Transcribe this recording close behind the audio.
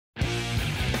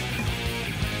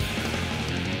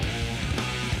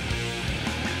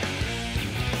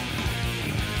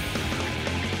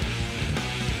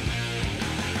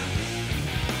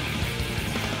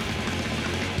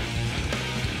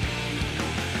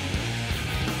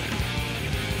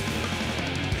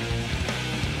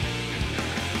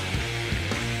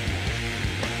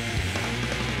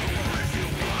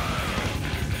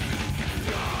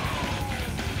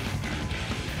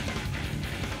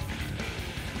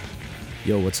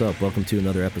Yo, what's up? Welcome to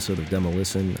another episode of Demo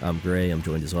Listen. I'm Gray. I'm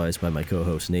joined as always by my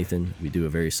co-host Nathan. We do a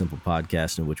very simple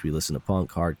podcast in which we listen to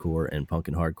punk, hardcore, and punk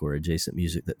and hardcore adjacent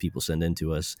music that people send in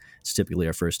to us. It's typically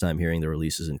our first time hearing the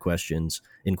releases in question.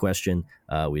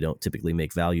 We don't typically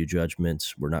make value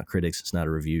judgments. We're not critics. It's not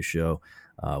a review show.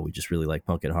 We just really like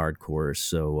punk and hardcore.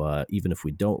 So even if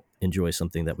we don't enjoy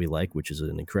something that we like, which is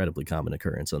an incredibly common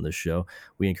occurrence on this show,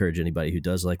 we encourage anybody who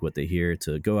does like what they hear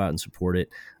to go out and support it.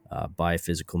 Buy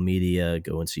physical media,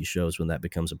 go and see shows when that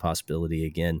becomes a possibility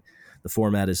again. The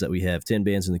format is that we have 10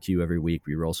 bands in the queue every week.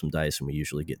 We roll some dice, and we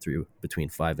usually get through between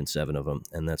 5 and 7 of them,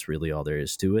 and that's really all there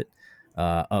is to it.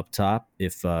 Up top,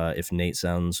 if Nate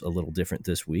sounds a little different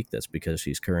this week, that's because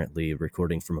he's currently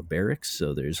recording from a barracks,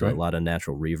 so there's a lot of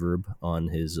natural reverb on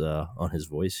his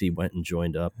voice. He went and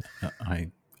joined up. I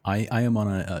am on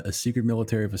a secret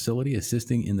military facility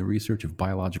assisting in the research of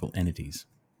biological entities.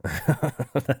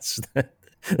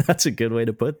 That's a good way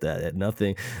to put that.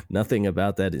 Nothing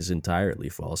about that is entirely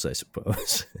false, I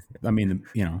suppose. I mean,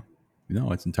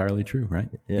 no, it's entirely true, right?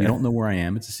 Yeah. You don't know where I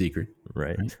am. It's a secret.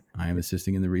 Right. I am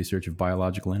assisting in the research of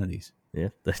biological entities. Yeah,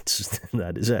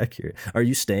 that is accurate. Are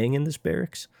you staying in this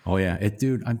barracks? Oh, yeah.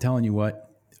 Dude, I'm telling you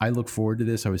what, I look forward to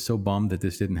this. I was so bummed that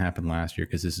this didn't happen last year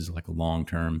because this is like a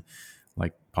long-term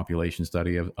like population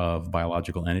study of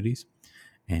biological entities.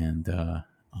 And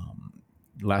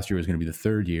last year was going to be the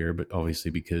third year, but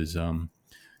obviously because of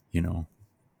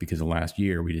last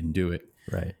year, we didn't do it.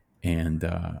 Right. And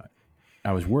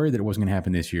I was worried that it wasn't going to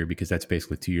happen this year because that's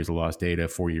basically 2 years of lost data,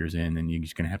 4 years in, and you're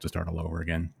just going to have to start all over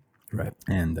again. Right.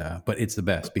 And but it's the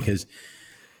best because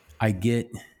I get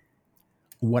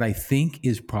what I think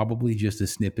is probably just a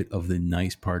snippet of the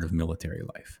nice part of military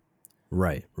life.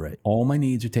 Right. Right. All my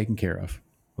needs are taken care of.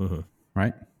 Mm-hmm.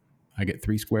 Right. I get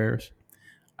 3 squares.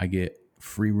 I get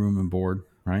free room and board.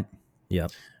 Right.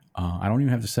 Yep. I don't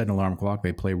even have to set an alarm clock.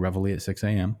 They play Reveille at 6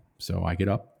 a.m. So I get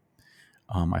up.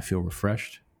 I feel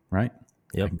refreshed. Right.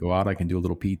 Yep. I can go out. I can do a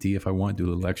little PT if I want, do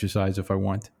a little exercise if I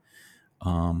want.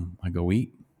 I go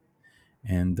eat.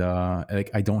 And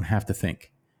I don't have to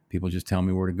think. People just tell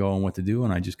me where to go and what to do,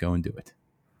 and I just go and do it.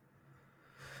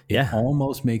 Yeah. It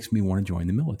almost makes me want to join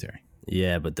the military.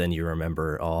 Yeah, but then you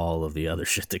remember all of the other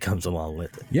shit that comes along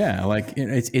with it. Yeah, like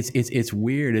it's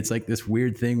weird. It's like this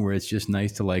weird thing where it's just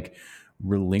nice to like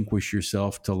relinquish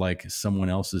yourself to like someone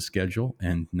else's schedule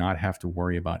and not have to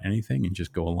worry about anything and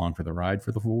just go along for the ride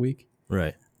for the full week.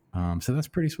 Right. So that's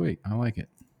pretty sweet. I like it.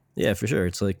 Yeah, for sure.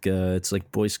 It's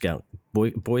like Boy Scout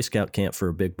camp for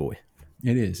a big boy.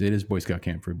 It is Boy Scout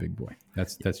camp for a big boy.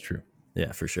 That's true.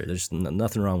 Yeah, for sure. There's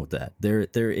nothing wrong with that.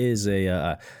 There is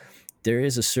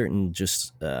a certain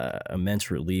just immense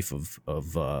relief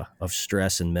of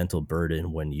stress and mental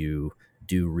burden when you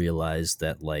do realize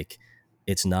that like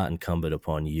it's not incumbent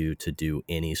upon you to do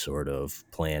any sort of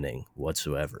planning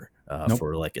whatsoever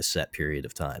for like a set period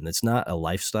of time. It's not a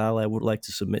lifestyle I would like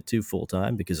to submit to full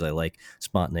time because I like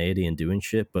spontaneity and doing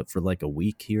shit. But for like a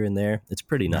week here and there, it's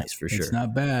pretty nice for sure. It's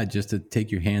not bad just to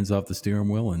take your hands off the steering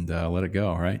wheel and let it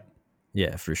go, right?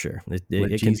 Yeah, for sure.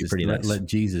 It can be pretty nice. Let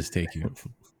Jesus take you.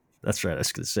 That's right. I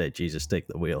was going to say, Jesus, take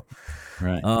the wheel.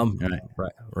 Right.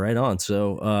 Right on.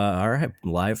 So, all right,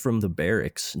 live from the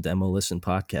barracks, Demo Listen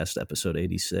podcast, episode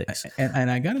 86.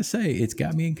 And I got to say, it's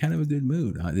got me in kind of a good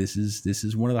mood. This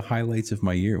is one of the highlights of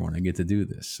my year when I get to do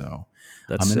this. So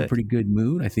I'm in a pretty good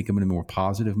mood. I think I'm in a more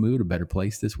positive mood, a better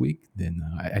place this week than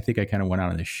I think I kind of went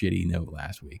out on a shitty note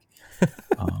last week.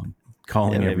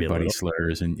 Calling everybody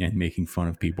slurs and making fun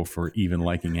of people for even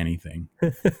liking anything.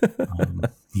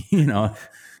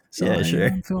 So yeah, sure.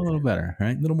 I feel a little better,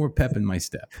 right? A little more pep in my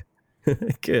step.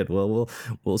 Good. Well,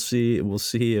 we'll see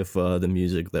if the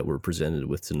music that we're presented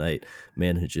with tonight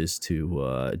manages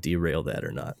to derail that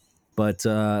or not. But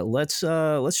let's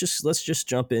just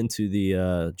jump into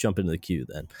the queue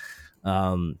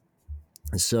then.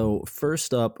 So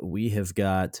first up, we have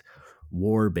got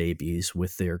War Babies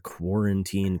with their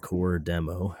Quarantine Core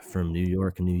demo from New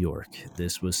York, New York.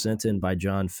 This was sent in by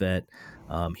John Fett.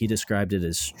 He described it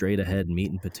as straight ahead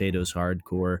meat and potatoes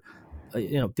hardcore.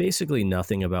 Basically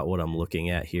nothing about what I'm looking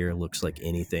at here looks like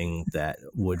anything that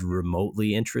would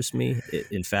remotely interest me.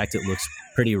 In fact, it looks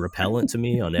pretty repellent to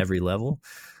me on every level.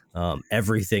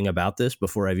 Everything about this,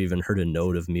 before I've even heard a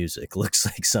note of music, looks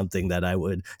like something that I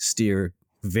would steer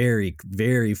very,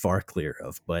 very far clear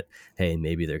of. But hey,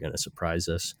 maybe they're going to surprise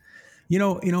us.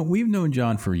 We've known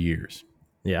John for years.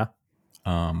 Yeah.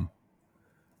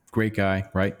 Great guy,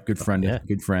 right? Good friend. Yeah.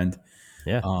 Good friend.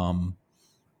 Yeah.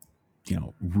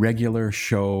 Regular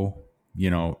showgoer,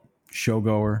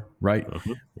 right?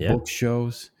 Mm-hmm. Yeah. Book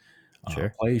shows,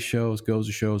 Sure. Play shows, goes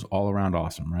to shows, all around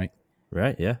awesome, right?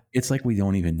 Right. Yeah. It's like we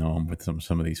don't even know him with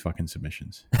some of these fucking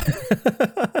submissions.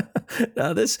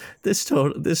 No, this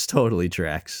totally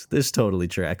tracks. This totally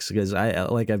tracks because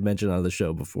like I've mentioned on the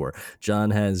show before,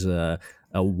 John has a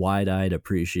wide-eyed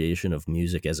appreciation of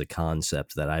music as a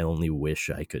concept that I only wish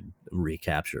I could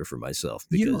recapture for myself.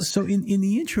 Because so in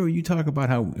the intro, you talk about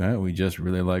how we just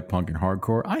really like punk and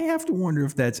hardcore. I have to wonder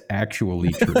if that's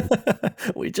actually true.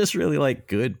 We just really like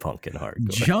good punk and hardcore.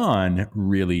 John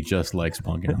really just likes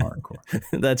punk and hardcore.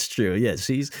 That's true. Yes,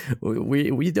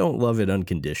 we don't love it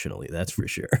unconditionally. That's for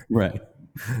sure. Right.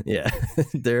 Yeah,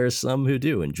 there are some who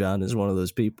do, and John is one of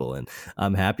those people, and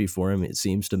I'm happy for him. It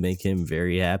seems to make him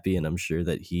very happy, and I'm sure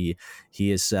that he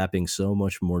is sapping so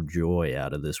much more joy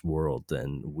out of this world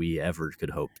than we ever could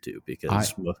hope to,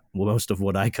 because most of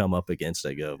what I come up against,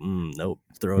 I go, nope,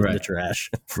 throw it in the trash.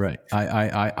 Right.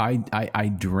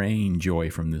 I drain joy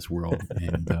from this world,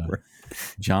 and right.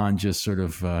 John just sort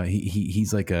of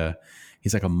he's like a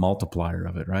multiplier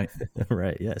of it, right?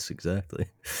 Right. Yes, exactly.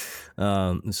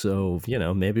 So,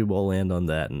 maybe we'll land on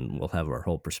that and we'll have our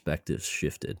whole perspectives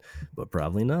shifted, but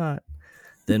probably not.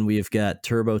 Then we've got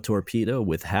Turbo Torpedo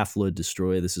with Half-Blood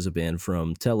Destroy. This is a band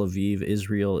from Tel Aviv,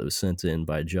 Israel. It was sent in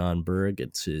by John Berg.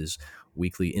 It's his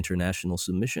weekly international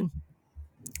submission.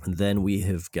 And then we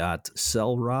have got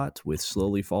Cell Rot with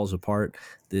Slowly Falls Apart.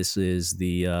 This is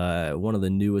the one of the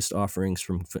newest offerings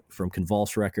from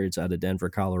Convulse Records out of Denver,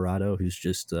 Colorado, who's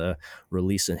just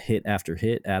releasing hit after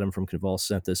hit. Adam from Convulse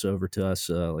sent this over to us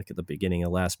like at the beginning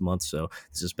of last month, so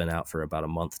this has been out for about a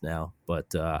month now.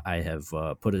 But I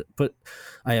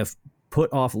have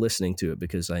put off listening to it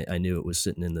because I knew it was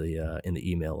sitting in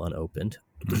the email unopened.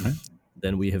 Mm-hmm.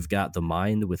 Then we have got The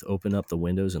Mind with Open Up the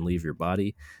Windows and Leave Your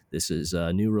Body. This is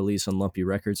a new release on Lumpy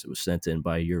Records. It was sent in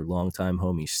by your longtime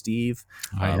homie, Steve.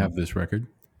 I have this record.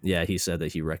 Yeah, he said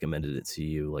that he recommended it to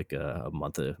you like a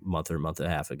month or month and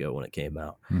a half ago when it came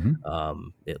out. Mm-hmm.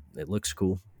 It looks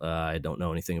cool. I don't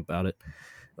know anything about it,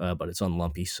 but it's on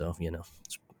Lumpy, so,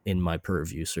 it's in my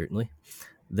purview, certainly.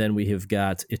 Then we have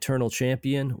got Eternal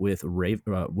Champion with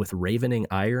Ravening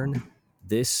Iron.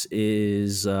 This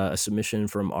is a submission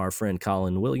from our friend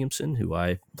Colin Williamson, who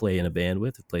I play in a band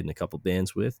with. I've played in a couple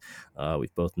bands with.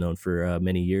 We've both known for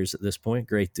many years at this point.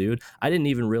 Great dude. I didn't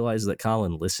even realize that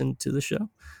Colin listened to the show.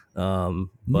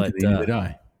 But neither did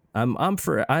I. I'm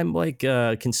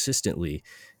consistently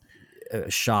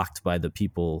shocked by the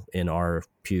people in our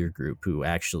peer group who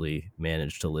actually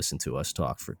managed to listen to us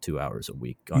talk for 2 hours a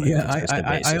week on a consistent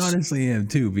basis. I honestly am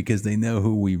too, because they know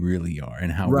who we really are and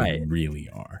how we really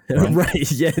are. Right?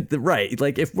 Right. Yeah. Right.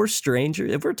 Like if we're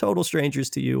total strangers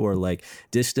to you or like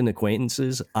distant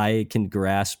acquaintances, I can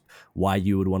grasp why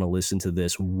you would want to listen to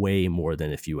this way more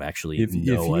than if you actually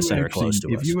know us and are close to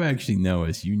us. If you actually know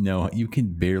us, you can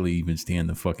barely even stand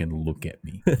to fucking look at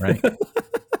me. Right.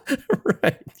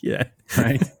 Right. Yeah.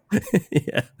 Right.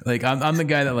 Yeah. Like I'm the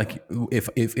guy that, like,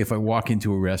 if I walk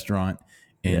into a restaurant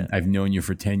and I've known you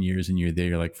for 10 years and you're there,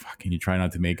 you're like, fuck, and you try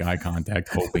not to make eye contact,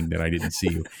 hoping that I didn't see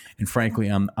you. And frankly,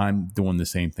 I'm doing the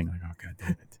same thing. Like, oh, God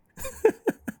damn it.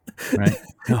 Right.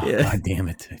 Oh, yeah. God damn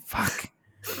it. Fuck.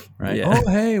 Right. Yeah. Oh,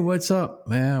 hey, what's up?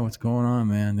 Yeah. What's going on,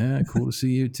 man? Yeah. Cool to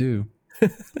see you too.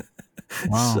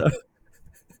 Wow.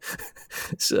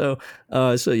 So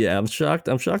yeah, I'm shocked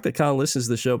that Colin listens to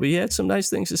the show, but he had some nice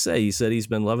things to say. He said he's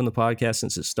been loving the podcast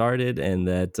since it started, and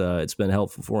that it's been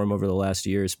helpful for him over the last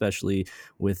year, especially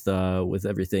with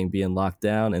everything being locked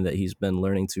down, and that he's been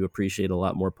learning to appreciate a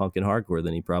lot more punk and hardcore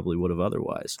than he probably would have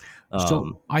otherwise.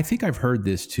 So I think I've heard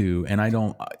this too, and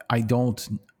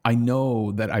I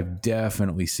know that I've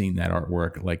definitely seen that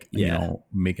artwork, like,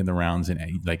 making the rounds and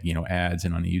like, ads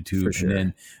and on YouTube. For sure.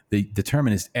 And then the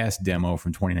Terminus S demo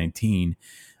from 2019,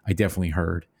 I definitely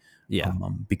heard. Yeah.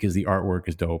 Because the artwork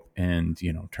is dope, and,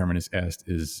 Terminus S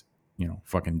is,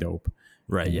 fucking dope.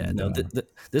 Right. And, yeah. No,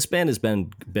 this band has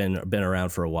been around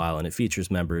for a while, and it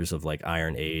features members of like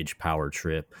Iron Age, Power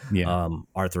Trip,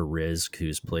 Arthur Rizk,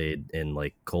 who's played in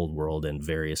like Cold World and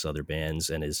various other bands,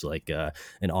 and is like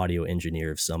an audio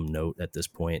engineer of some note at this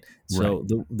point. So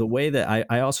the way that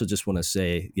I also just want to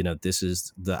say, this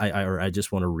is I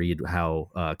just want to read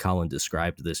how Colin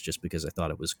described this, just because I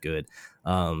thought it was good.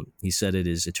 He said it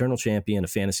is Eternal Champion, a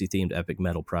fantasy themed epic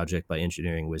metal project by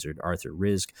engineering wizard Arthur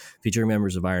Rizk, featuring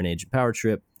members of Iron Age and Power Trip.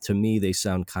 to me, they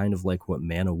sound kind of like what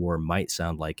Manowar might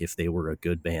sound like if they were a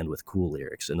good band with cool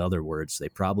lyrics. In other words, they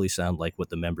probably sound like what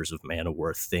the members of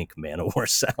Manowar think Manowar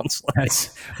sounds like.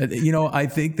 That's, I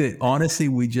think that honestly,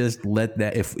 we just let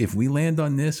that, if we land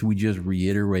on this, we just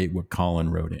reiterate what Colin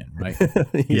wrote in, right?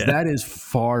 Because that is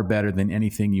far better than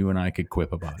anything you and I could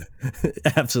quip about it.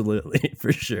 Absolutely,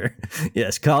 for sure.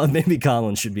 Yes, maybe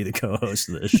Colin should be the co-host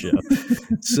of this show.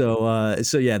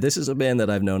 So yeah, this is a band that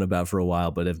I've known about for a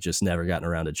while, but have just never gotten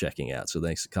around to checking out. So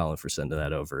thanks to Colin for sending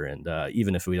that over. And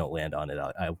even if we don't land on it,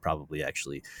 I'll probably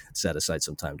actually set aside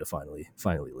some time to finally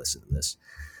listen to this.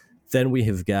 Then we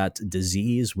have got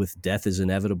Disease with Death is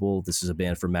Inevitable. This is a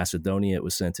band from Macedonia. It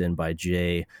was sent in by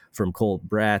Jay from Cold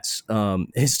Brats.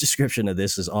 His description of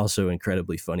this is also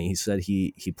incredibly funny. He said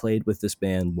he played with this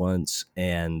band once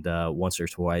or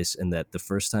twice, and that the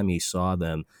first time he saw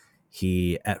them,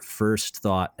 he at first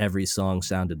thought every song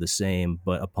sounded the same,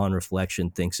 but upon reflection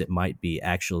thinks it might be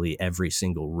actually every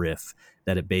single riff,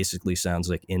 that it basically sounds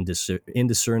like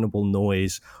indiscernible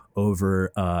noise over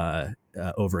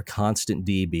constant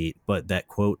D beat, but that,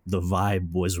 quote, the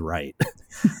vibe was right.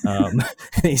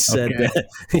 He said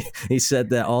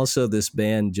that also this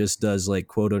band just does like,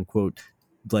 quote unquote,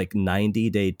 like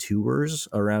 90-day tours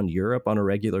around Europe on a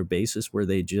regular basis, where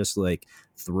they just like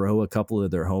throw a couple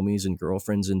of their homies and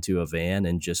girlfriends into a van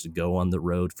and just go on the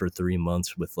road for 3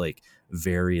 months with like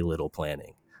very little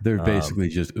planning. They're basically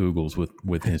just oogles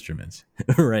with instruments.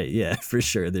 Right. Yeah, for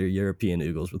sure. They're European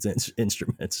oogles with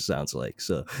instruments, sounds like.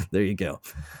 So there you go.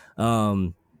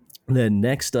 Then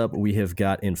next up, we have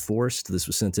got Enforced. This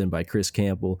was sent in by Chris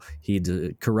Campbell. He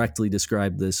correctly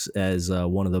described this as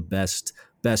one of the best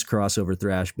crossover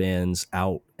thrash bands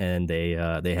out, and they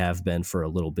have been for a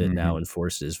little bit now.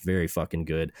 Enforced is very fucking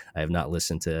good. I have not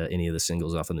listened to any of the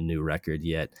singles off of the new record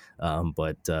yet,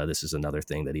 but this is another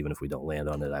thing that even if we don't land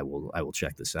on it, I will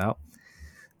check this out.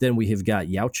 Then we have got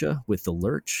Yautja with The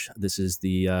Lurch. This is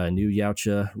the new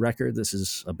Yautja record. This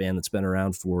is a band that's been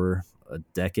around for a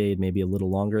decade, maybe a little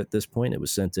longer at this point. It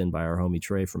was sent in by our homie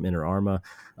Trey from Inner Arma.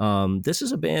 This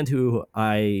is a band who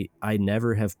I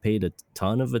never have paid a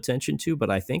ton of attention to, but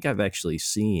I think I've actually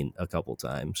seen a couple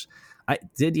times.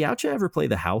 Did Yautja ever play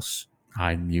The House?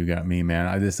 You got me, man.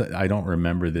 I don't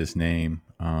remember this name.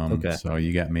 Okay. So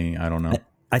you got me. I don't know.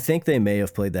 I think they may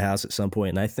have played The House at some point,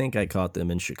 and I think I caught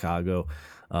them in Chicago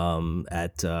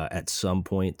at some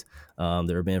point.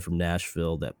 They're a band from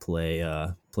Nashville that play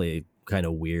kind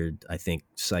of weird, I think,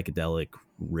 psychedelic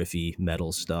riffy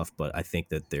metal stuff, but I think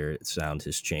that their sound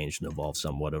has changed and evolved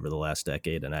somewhat over the last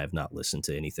decade, and I have not listened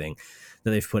to anything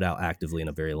that they've put out actively in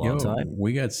a very long time.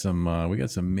 We got some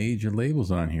major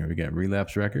labels on here. We got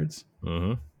Relapse Records.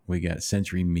 We got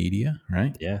Century Media,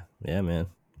 right? Yeah, man.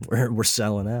 We're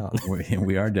selling out.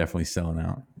 We are definitely selling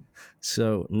out.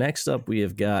 So next up, we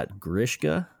have got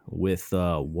Grishka with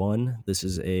One. This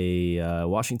is a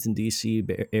Washington, D.C.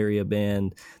 area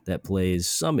band that plays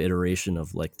some iteration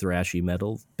of like thrashy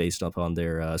metal based upon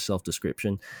their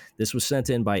self-description. This was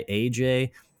sent in by AJ.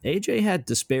 AJ had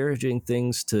disparaging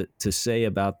things to say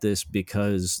about this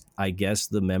because I guess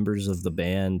the members of the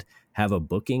band have a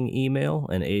booking email,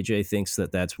 and AJ thinks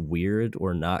that that's weird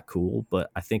or not cool,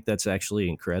 but I think that's actually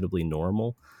incredibly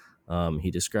normal.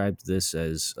 He described this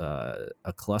as a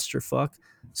clusterfuck.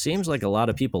 Seems like a lot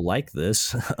of people like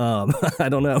this. I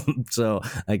don't know. So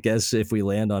I guess if we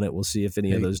land on it, we'll see if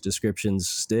any of those descriptions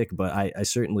stick. But I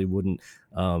certainly wouldn't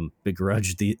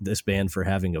begrudge this band for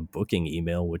having a booking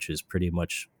email, which is pretty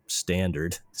much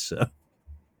standard. So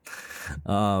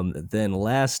then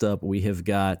last up, we have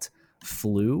got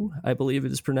Fleau, I believe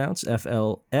it is pronounced,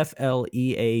 Fleau.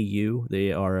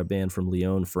 They are a band from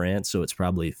Lyon, France, so it's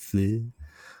probably Fleau.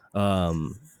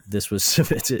 This was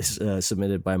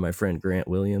submitted by my friend Grant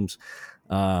Williams,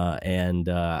 and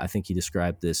I think he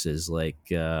described this as like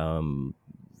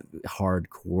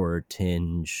hardcore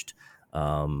tinged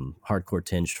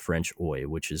French oi,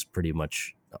 which is pretty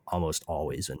much almost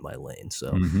always in my lane.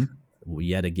 So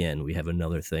yet again, we have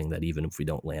another thing that even if we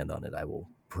don't land on it, I will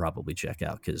probably check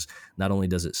out, because not only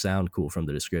does it sound cool from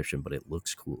the description, but it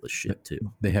looks cool as shit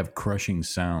too. They have crushing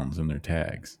sounds in their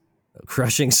tags.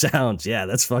 Crushing sounds, yeah,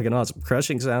 that's fucking awesome.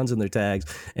 Crushing sounds in their tags,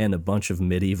 and a bunch of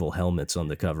medieval helmets on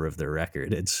the cover of their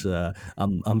record. It's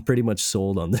I'm pretty much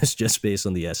sold on this just based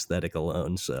on the aesthetic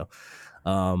alone. So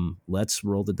let's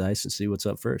roll the dice and see what's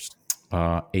up first.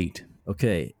 8.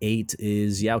 Okay, 8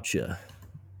 is Yautja.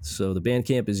 So the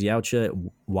Bandcamp is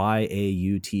Yautja,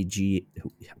 YAUTG.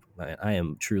 I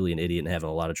am truly an idiot and having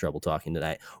a lot of trouble talking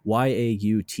tonight.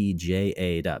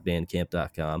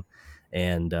 YAUTJA.bandcamp.com.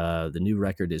 And the new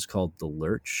record is called The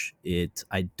Lurch.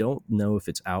 I don't know if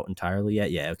it's out entirely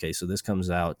yet. Yeah, okay, so this comes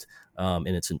out in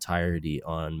its entirety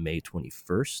on May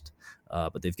 21st.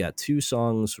 But they've got 2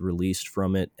 songs released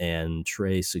from it, and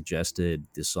Trey suggested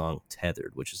the song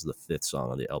Tethered, which is the 5th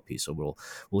song on the LP. So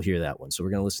we'll hear that one. So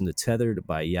we're going to listen to Tethered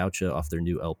by Yautja off their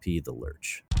new LP, The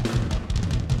Lurch.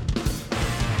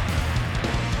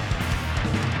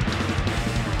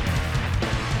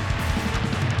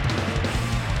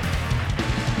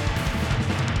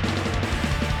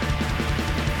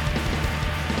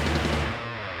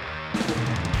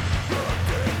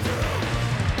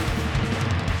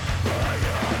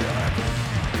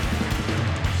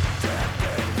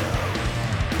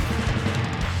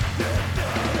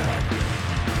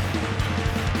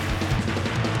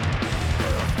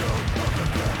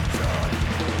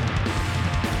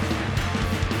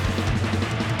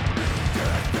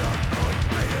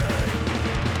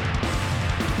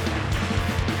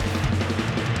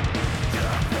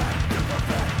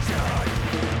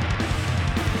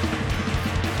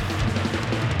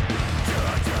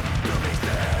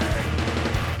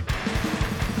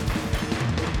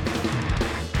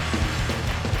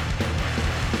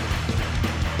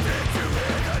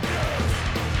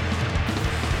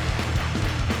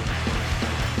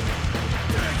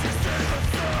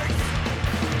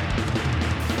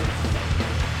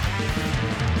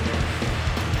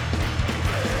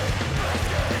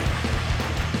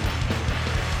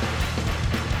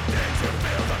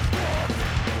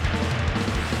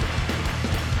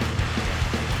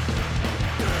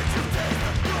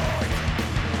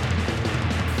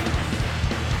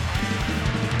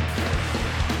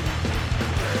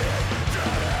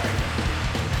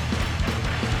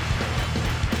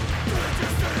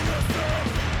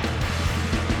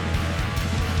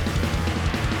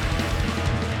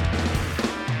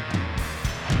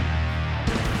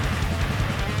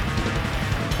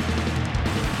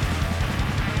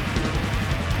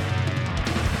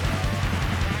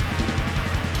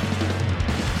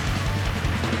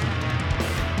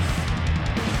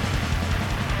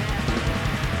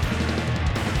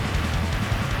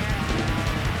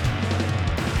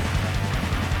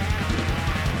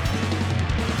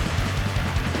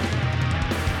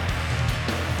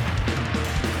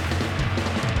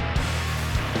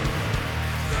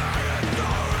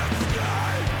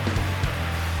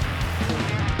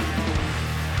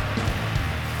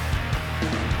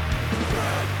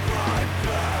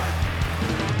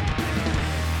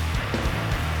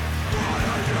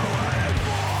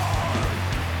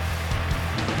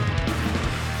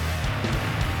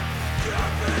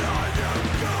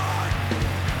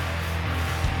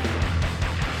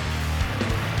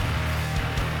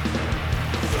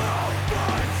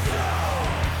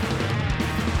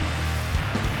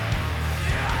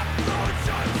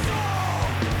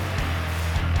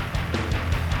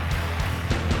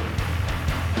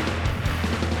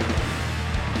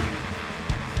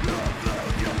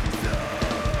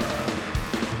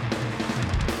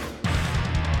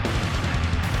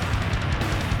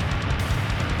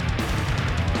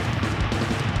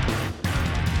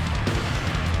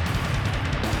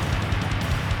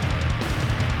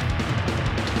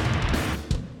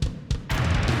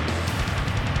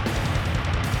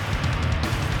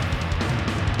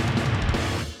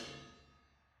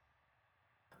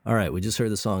 All right, we just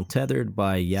heard the song Tethered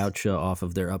by Yautja off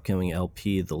of their upcoming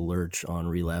LP, The Lurch, on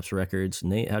Relapse Records.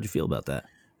 Nate, how'd you feel about that?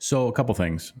 So a couple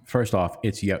things. First off,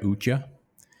 it's Yautja,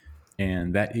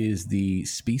 and that is the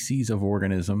species of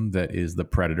organism that is the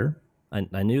predator.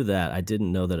 I knew that. I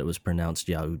didn't know that it was pronounced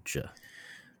Yautja.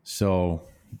 So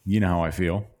you know how I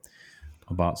feel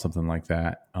about something like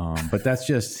that. But that's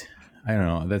just, I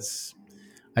don't know.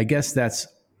 I guess that's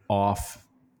off,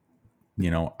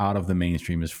 out of the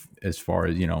mainstream as far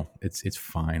as, it's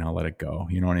fine. I'll let it go.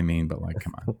 You know what I mean? But like,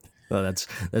 come on. Well, that's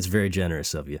very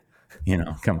generous of you.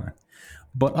 Come on.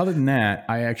 But other than that,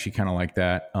 I actually kind of like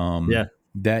that. Yeah.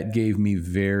 That gave me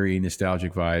very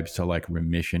nostalgic vibes to like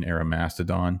Remission era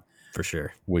Mastodon. For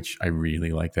sure. Which I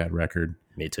really like that record.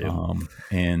 Me too.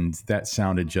 And that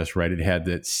sounded just right. It had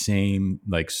that same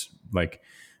like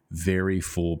very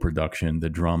full production. The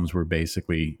drums were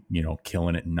basically,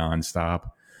 killing it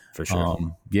nonstop. For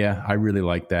sure. Yeah, I really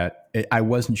like that. I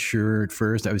wasn't sure at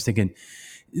first. I was thinking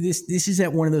this is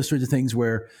at one of those sorts of things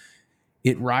where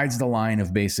it rides the line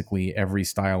of basically every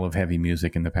style of heavy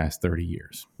music in the past 30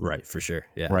 years. Right, for sure.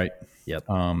 Yeah. Right. Yep.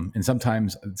 And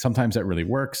sometimes that really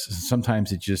works.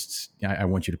 Sometimes it just, I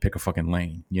want you to pick a fucking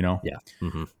lane, Yeah.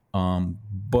 Mm-hmm.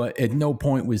 But at no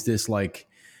point was this like,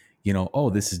 oh,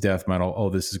 this is death metal. Oh,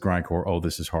 this is grindcore. Oh,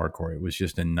 this is hardcore. It was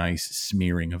just a nice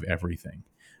smearing of everything.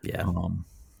 Yeah.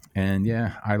 And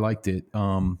yeah, I liked it.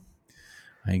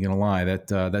 I ain't gonna lie,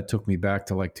 that took me back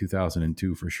to like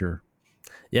 2002 for sure.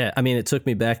 Yeah, I mean, it took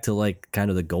me back to like kind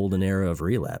of the golden era of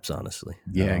Relapse, honestly.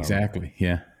 Yeah, exactly.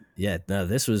 Yeah. Yeah, no,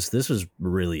 this was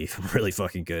really really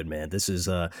fucking good, man. This is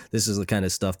the kind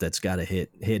of stuff that's got to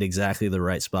hit exactly the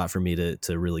right spot for me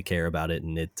to really care about it,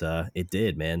 and it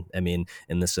did, man. I mean,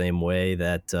 in the same way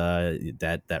that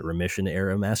that Remission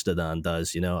era Mastodon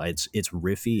does, you know, it's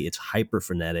riffy, it's hyper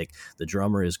frenetic. The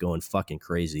drummer is going fucking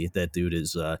crazy. That dude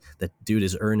is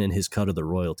earning his cut of the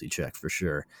royalty check for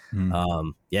sure.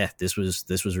 Yeah, this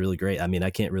was really great. I mean,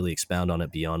 I can't really expound on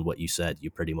it beyond what you said.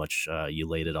 You pretty much you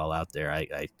laid it all out there.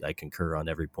 I concur on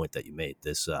every point that you made.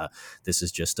 This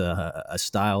is just a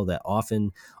style that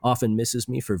often misses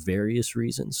me for various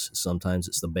reasons. Sometimes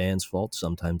it's the band's fault,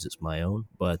 sometimes it's my own.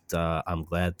 But I'm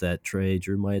glad that Trey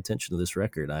drew my attention to this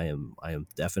record. I am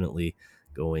definitely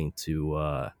going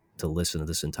to listen to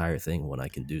this entire thing when I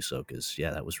can do so, because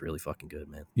yeah, that was really fucking good,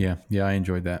 man. Yeah, I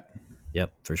enjoyed that.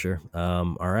 Yep, for sure.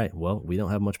 All right. Well, we don't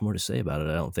have much more to say about it.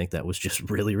 I don't think that was just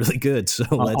really, really good. So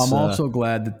let's. I'm also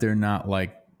glad that they're not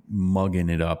like mugging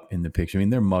it up in the picture. I mean,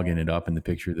 they're mugging it up in the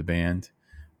picture of the band,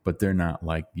 but they're not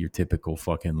like your typical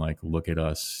fucking like, look at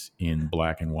us in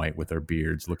black and white with our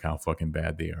beards. Look how fucking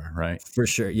bad they are, right? For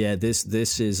sure. Yeah, this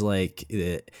is like,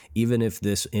 even if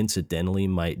this incidentally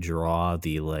might draw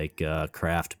the like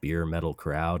craft beer metal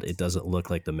crowd, it doesn't look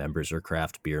like the members are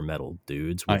craft beer metal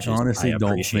dudes. Which I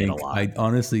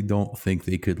honestly don't think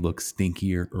they could look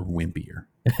stinkier or wimpier.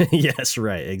 Yes,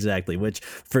 right, exactly. Which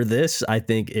for this, I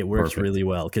think it works really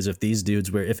well, because if these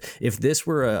dudes were, if this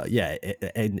were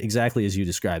exactly as you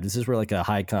described, this is where like a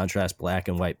high contrast black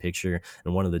and white picture,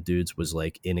 and one of the dudes was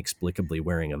like inexplicably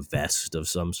wearing a vest of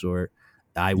some sort,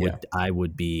 I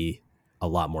would be a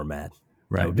lot more mad.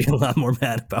 Right. I would be a lot more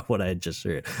mad about what I had just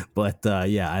heard. But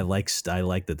yeah, I like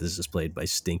that this is played by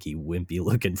stinky, wimpy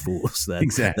looking fools.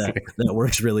 That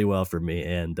works really well for me.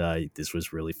 And this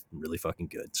was really, really fucking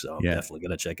good. So I'm definitely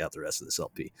gonna check out the rest of this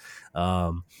LP.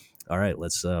 All right,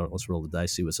 let's roll the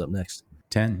dice, see what's up next.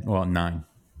 10. Well, 9.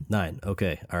 9.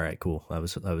 Okay. All right, cool. I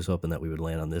was hoping that we would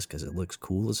land on this because it looks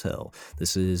cool as hell.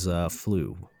 This is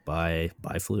Flu by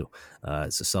Flu.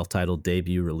 It's a self-titled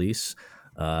debut release.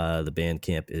 The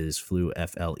Bandcamp is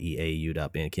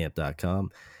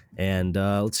fleau.bandcamp.com. And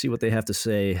let's see what they have to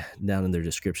say down in their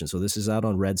description. So this is out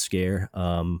on Red Scare.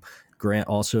 Grant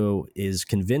also is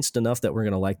convinced enough that we're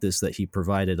going to like this that he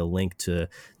provided a link to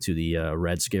the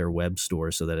Red Scare web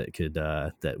store so that it could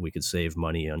that we could save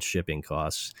money on shipping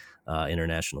costs,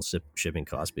 international shipping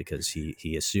costs, because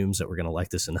he assumes that we're going to like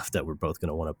this enough that we're both going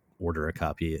to want to order a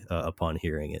copy upon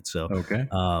hearing it. So okay.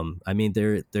 I mean,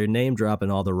 they're name dropping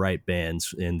all the right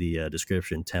bands in the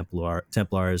description: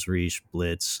 Templars, Reach,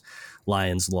 Blitz,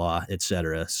 Lion's Law,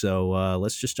 etc. So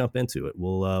let's just jump into it.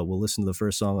 We'll listen to the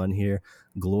first song on here,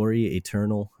 Glory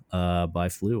Eternal by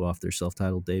Flu, off their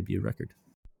self-titled debut record.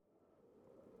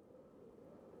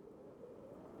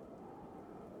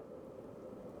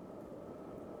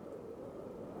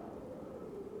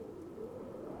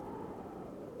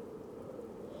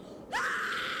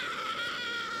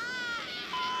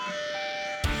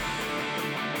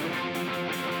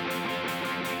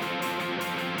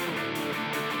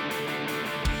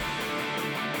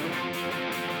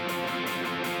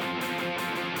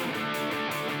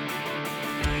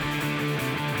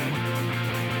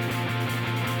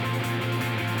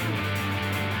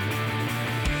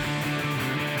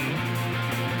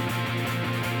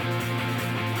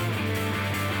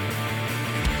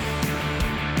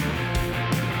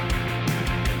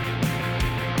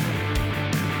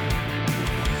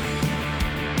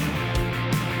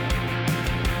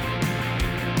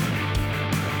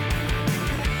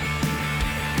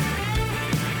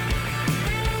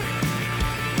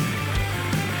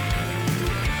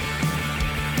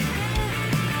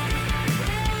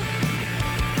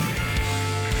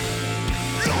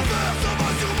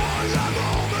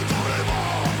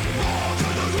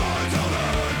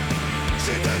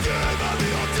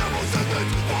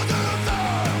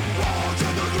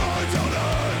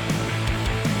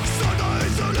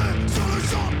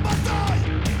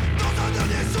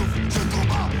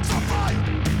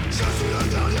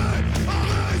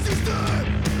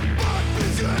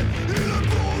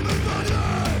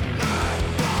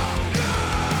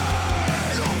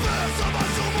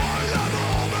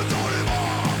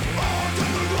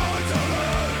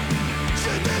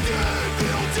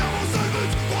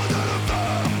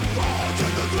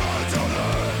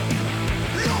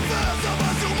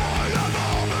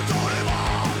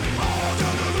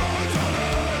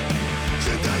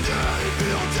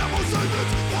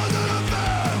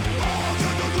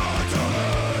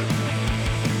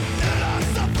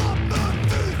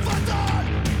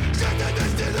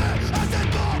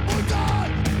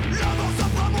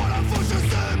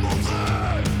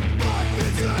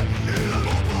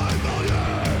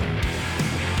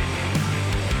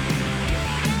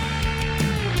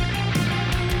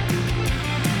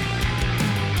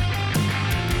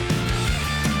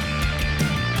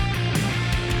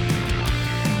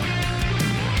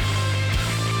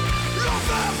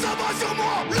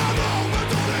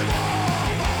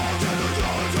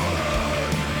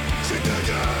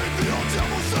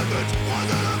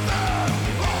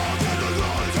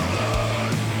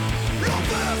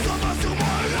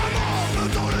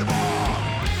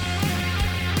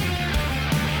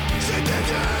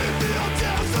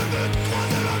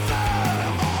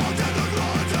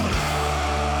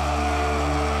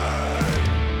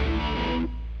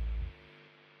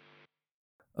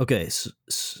 Okay,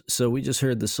 so we just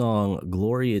heard the song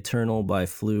 "Glory Eternal" by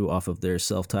Flu off of their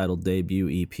self-titled debut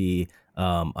EP.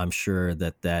 I'm sure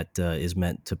that is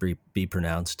meant to be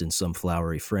pronounced in some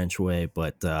flowery French way,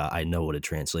 but I know what it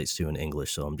translates to in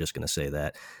English, so I'm just going to say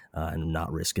that and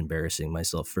not risk embarrassing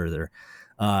myself further.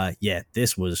 Yeah,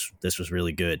 this was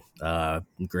really good.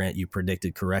 Grant, you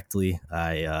predicted correctly.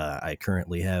 I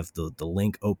currently have the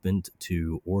link opened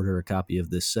to order a copy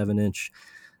of this 7-inch.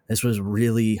 This was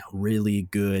really, really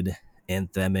good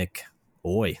anthemic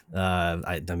Oi.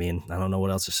 I mean, I don't know what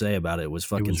else to say about it. It was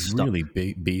fucking. It was really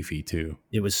beefy too.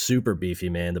 It was super beefy,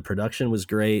 man. The production was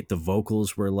great. The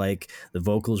vocals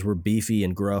were beefy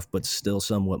and gruff, but still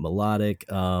somewhat melodic.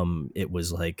 It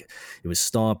was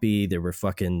stompy. There were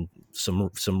fucking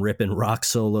some ripping rock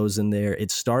solos in there. It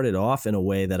started off in a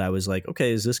way that I was like,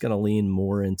 okay, is this going to lean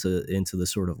more into the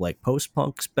sort of like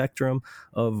post-punk spectrum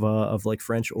of like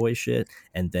French Oi shit?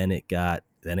 And then it got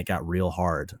real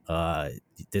hard.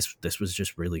 This was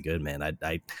just really good, man.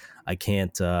 I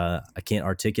can't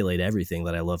articulate everything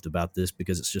that I loved about this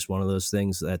because it's just one of those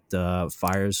things that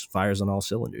fires on all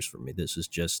cylinders for me. This is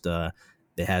just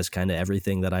it has kind of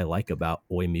everything that I like about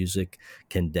Oi music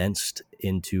condensed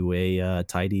into a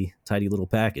tidy little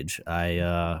package.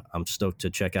 I'm stoked to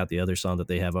check out the other song that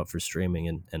they have up for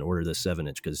streaming and order this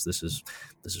 7-inch because this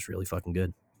is really fucking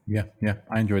good. Yeah,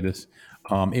 I enjoyed this.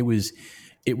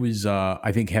 It was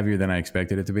I think heavier than I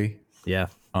expected it to be. Yeah.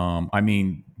 I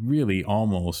mean, really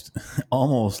almost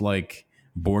like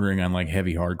bordering on like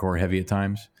heavy hardcore heavy at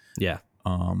times. Yeah.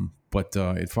 But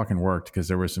it fucking worked because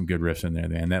there were some good riffs in there,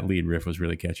 and that lead riff was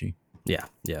really catchy.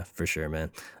 Yeah, for sure,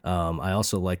 man. I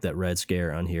also like that Red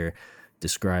Scare on here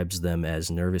describes them as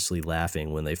nervously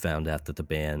laughing when they found out that the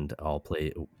band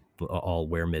all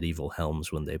wear medieval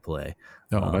helms when they play.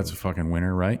 Oh, that's a fucking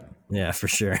winner, right? Yeah, for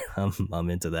sure. I'm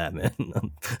into that, man.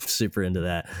 I'm super into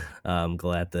that. I'm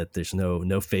glad that there's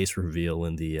no face reveal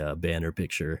in the banner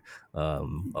picture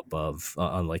above,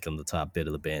 unlike on the top bit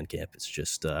of the Bandcamp. It's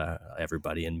just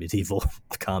everybody in medieval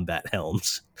combat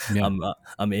helms. Yeah.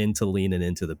 I'm into leaning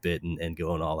into the bit and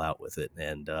going all out with it.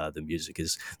 And the music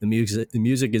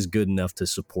is good enough to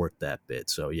support that bit.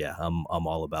 So yeah, I'm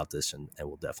all about this and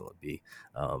will definitely be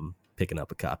picking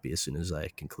up a copy as soon as I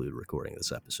conclude recording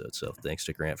this episode. So thanks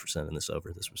to Grant for sending this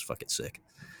over. This was fucking sick.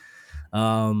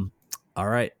 All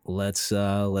right, let's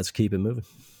keep it moving.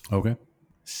 Okay.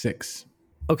 6.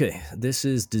 Okay, this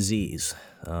is Disease,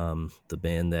 the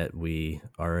band that we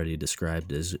already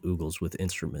described as Oogles with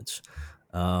Instruments.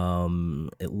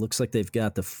 It looks like they've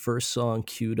got the first song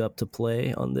queued up to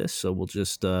play on this, so we'll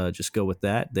just go with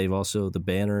that. They've also the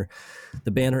banner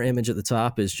image at the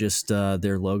top is just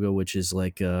their logo, which is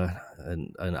like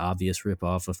an obvious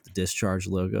ripoff of the Discharge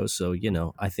logo. So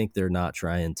I think they're not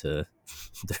trying to.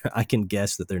 I can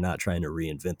guess that they're not trying to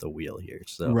reinvent the wheel here.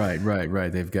 So right.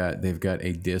 They've got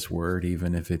a dis word,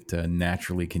 even if it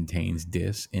naturally contains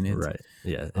dis in it. Right.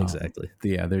 Yeah. Exactly.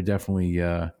 Yeah.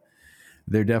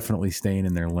 They're definitely staying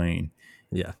in their lane.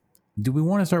 Yeah. Do we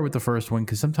want to start with the first one?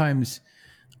 Because sometimes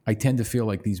I tend to feel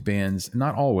like these bands,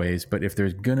 not always, but if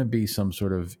there's going to be some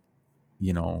sort of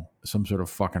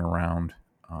fucking around,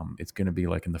 it's going to be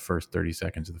like in the first 30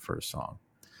 seconds of the first song.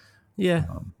 Yeah.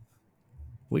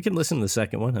 We can listen to the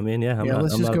second one. I mean,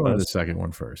 let's just go to the second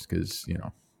one first because,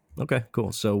 Okay,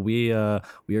 cool. So we are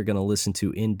going to listen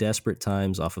to In Desperate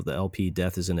Times off of the LP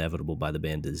Death is Inevitable by the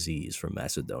band Disease from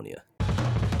Macedonia.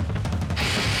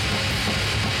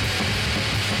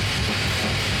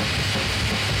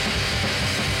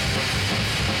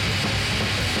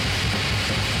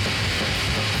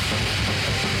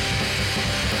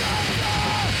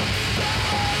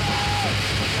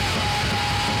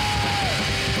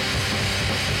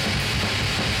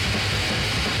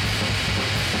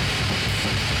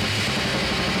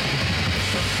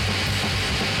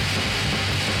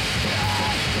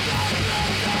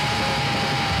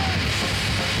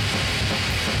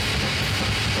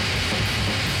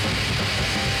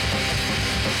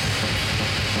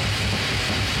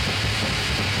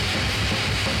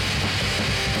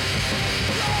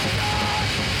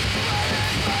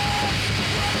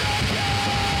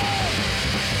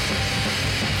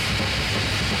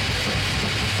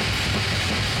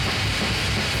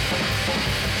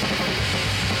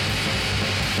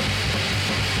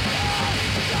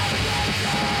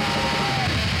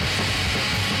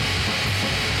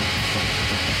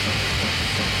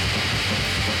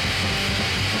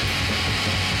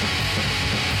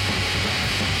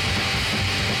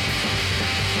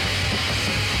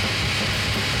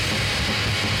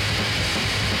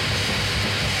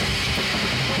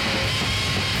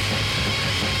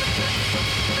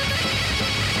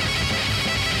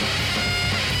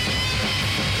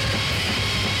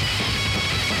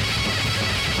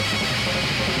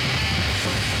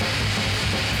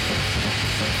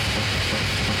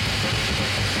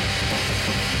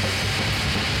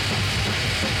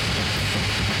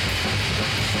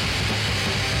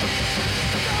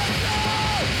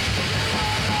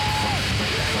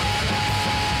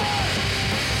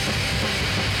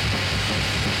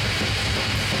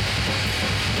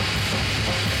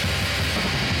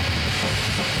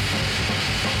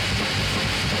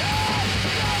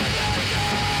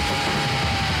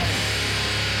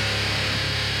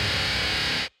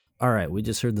 All right, we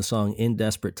just heard the song In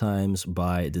Desperate Times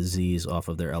by Disease off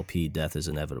of their LP Death is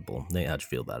Inevitable. Nate, how'd you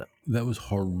feel about it? That was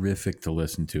horrific to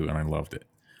listen to, and I loved it.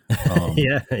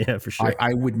 Yeah, for sure.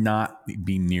 I would not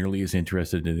be nearly as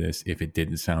interested in this if it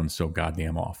didn't sound so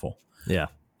goddamn awful. Yeah.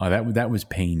 That was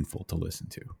painful to listen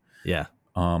to. Yeah.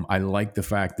 I like the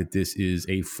fact that this is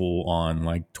a full-on,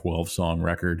 like, 12-song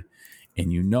record, and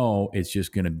it's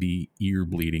just going to be ear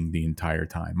bleeding the entire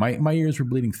time. My ears were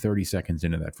bleeding 30 seconds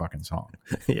into that fucking song.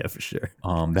 Yeah, for sure.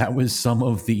 That was some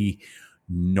of the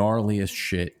gnarliest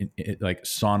shit, like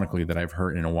sonically, that I've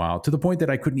heard in a while, to the point that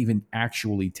I couldn't even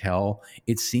actually tell.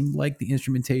 It seemed like the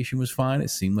instrumentation was fine. It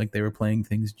seemed like they were playing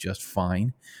things just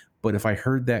fine. But if I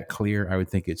heard that clear, I would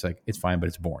think it's fine, but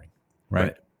it's boring,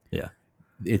 right? Yeah.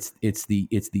 It's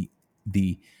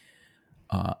the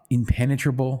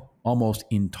impenetrable, almost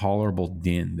intolerable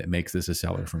din that makes this a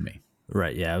seller for me.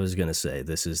 Right. Yeah, I was gonna say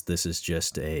this is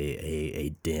just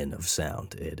a din of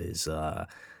sound. It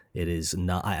is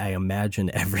not. I imagine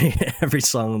every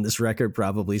song on this record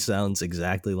probably sounds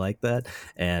exactly like that,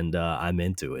 and I'm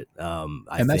into it.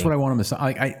 And that's what I want them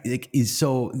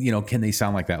to sound. Can they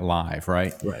sound like that live?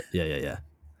 Right. Right. Yeah.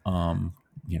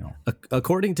 you know.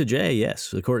 According to Jay,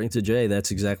 yes. According to Jay,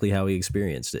 that's exactly how he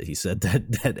experienced it. He said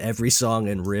that every song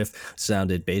and riff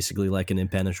sounded basically like an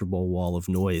impenetrable wall of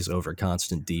noise over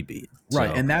constant D beat. Right.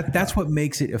 So, and that's what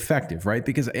makes it effective, right?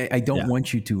 Because I don't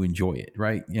want you to enjoy it,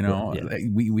 right? You know,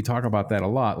 we talk about that a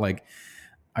lot. Like,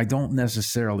 I don't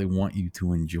necessarily want you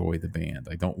to enjoy the band.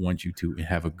 I don't want you to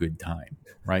have a good time,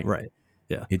 right? Right.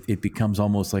 Yeah. It becomes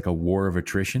almost like a war of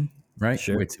attrition, right?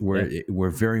 Sure. We're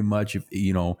very much,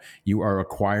 you are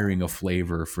acquiring a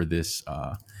flavor for this.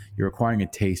 You're acquiring a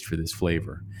taste for this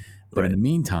flavor, but in the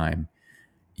meantime,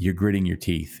 you're gritting your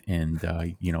teeth, and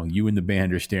you and the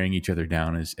band are staring each other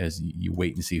down as you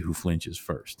wait and see who flinches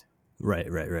first.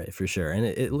 Right, for sure. And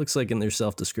it looks like in their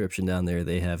self-description down there,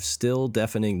 they have still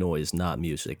deafening noise, not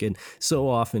music. And so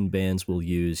often bands will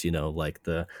use, like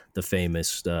the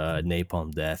famous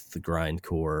Napalm Death, the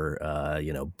grindcore,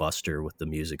 Buster with the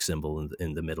music symbol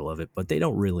in the middle of it, but they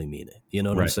don't really mean it. You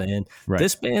know what I'm saying? Right.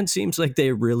 This band seems like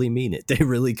they really mean it. They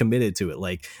really committed to it.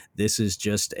 Like, this is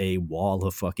just a wall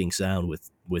of fucking sound with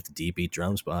deep beat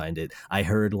drums behind it. I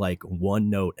heard like one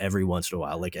note every once in a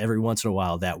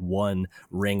while, that one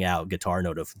ring out guitar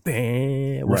note of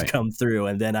bam would come through,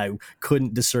 and then I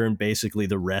couldn't discern basically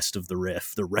the rest of the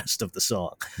riff, the rest of the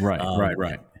song. Right.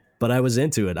 But I was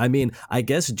into it. I mean, I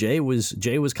guess Jay was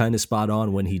kind of spot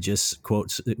on when he just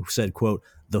said,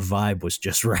 the vibe was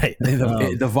just right.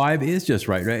 The vibe is just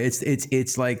right?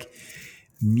 It's like,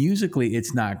 musically,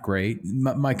 it's not great.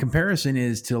 My comparison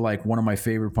is to like one of my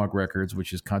favorite punk records,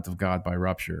 which is Cunt of God by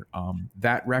Rupture.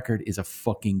 That record is a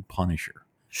fucking punisher.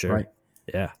 Sure. Right?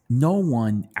 Yeah. No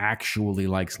one actually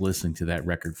likes listening to that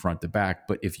record front to back,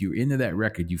 but if you're into that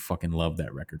record, you fucking love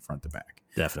that record front to back.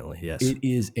 Definitely, yes. It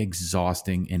is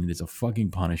exhausting, and it is a fucking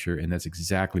punisher, and that's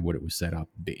exactly what it was set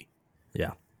out to be.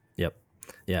 Yeah. Yep.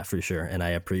 Yeah, for sure. And I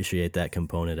appreciate that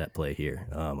component at play here.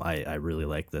 I really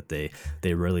like that they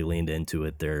really leaned into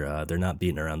it. They're not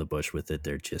beating around the bush with it.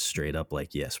 They're just straight up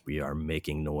like, yes, we are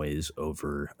making noise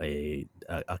over a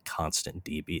constant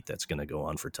D beat that's going to go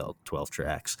on for 12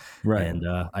 tracks. Right. And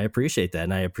I appreciate that.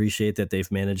 And I appreciate that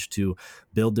they've managed to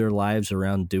build their lives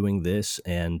around doing this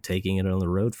and taking it on the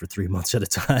road for 3 months at a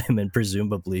time, and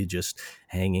presumably just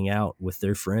hanging out with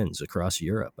their friends across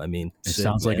Europe. I mean, it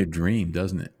sounds like a dream,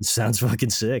 doesn't it? It sounds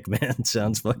fucking sick, man. It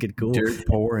sounds fucking cool. Dirt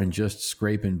poor and just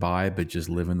scraping by, but just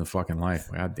living the fucking life.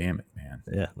 God damn it, man.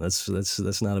 Yeah,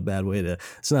 that's not a bad way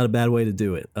to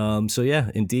do it. So yeah,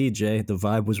 indeed, Jay, the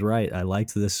vibe was right. I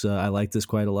liked this. I liked this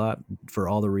quite a lot for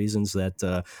all the reasons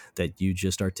that you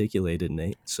just articulated,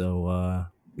 Nate. So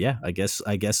yeah, I guess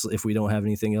if we don't have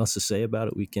anything else to say about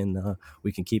it, we can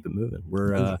keep it moving.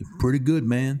 We're pretty good,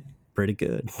 man. Pretty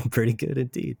good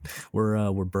indeed.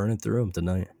 We're burning through them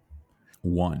tonight.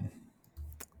 One.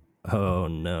 Oh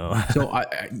no. So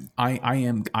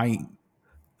I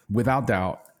without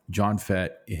doubt, John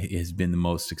Fett has been the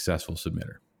most successul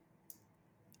submitter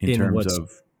in terms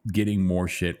of getting more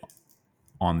shit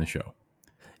on the show.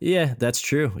 Yeah, that's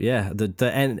true. Yeah,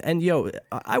 and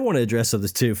I want to address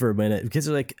this too for a minute, because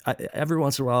like every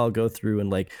once in a while I'll go through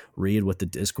and like read what the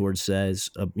Discord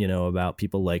says, about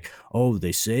people like, oh,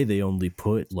 they say they only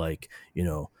put like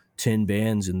 10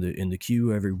 bands in the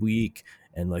queue every week,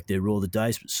 and like they roll the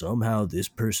dice, but somehow this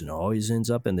person always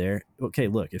ends up in there. Okay,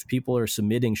 look, if people are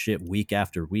submitting shit week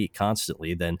after week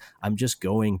constantly, then I'm just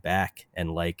going back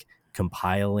and like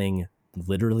compiling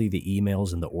literally the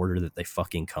emails in the order that they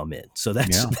fucking come in. So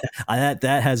that's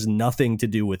that has nothing to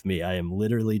do with me. I am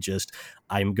literally just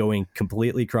I'm going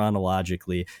completely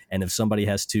chronologically, and if somebody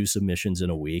has 2 submissions in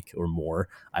a week or more,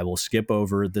 I will skip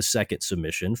over the second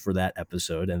submission for that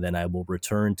episode, and then I will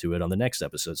return to it on the next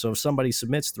episode. So if somebody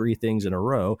submits 3 things in a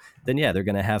row, then yeah, they're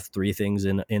going to have 3 things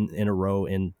in a row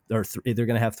they're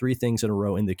going to have 3 things in a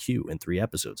row in the queue in 3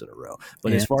 episodes in a row.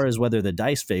 But as far as whether the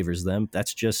dice favors them,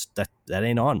 that's just that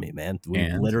ain't on me, man. We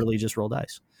literally just roll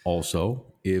dice. Also,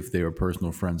 if they are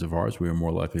personal friends of ours, we are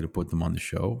more likely to put them on the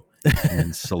show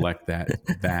and select that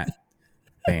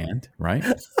band, right?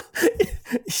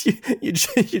 you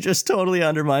just totally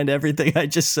undermined everything I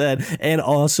just said, and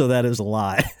also that is a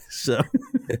lie.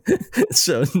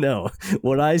 So no,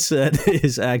 what I said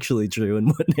is actually true, and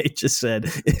what Nate just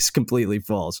said is completely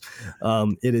false.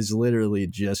 It is literally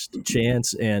just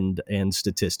chance and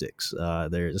statistics.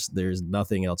 There's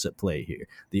nothing else at play here.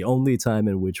 The only time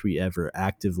in which we ever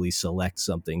actively select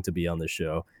something to be on the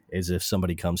show is if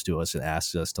somebody comes to us and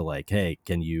asks us to, like, hey,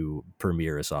 can you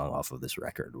premiere a song off of this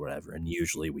record or whatever, and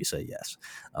usually we say yes.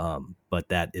 But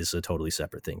that is a totally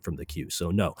separate thing from the queue.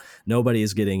 So no, nobody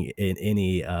is getting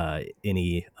any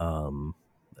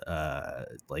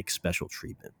like special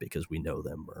treatment because we know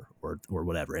them or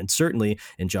whatever. And certainly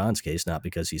in John's case, not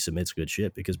because he submits good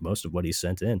shit, because most of what he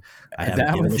sent in I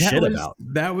haven't given a shit about.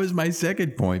 That was my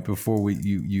second point before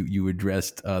you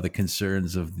addressed the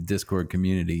concerns of the Discord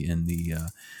community and the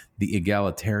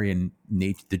egalitarian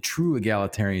nature, the true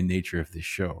egalitarian nature of this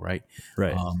show, right?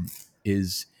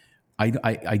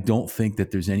 I don't think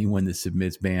that there's anyone that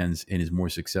submits bands and is more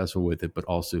successful with it, but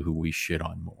also who we shit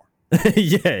on more.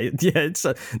 It's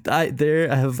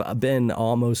there have been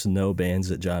almost no bands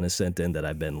that John has sent in that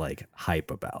I've been like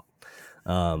hype about.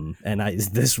 And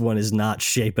this one is not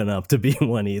shaping up to be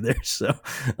one either. So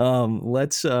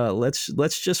let's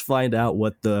just find out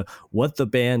what the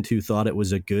band who thought it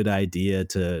was a good idea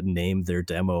to name their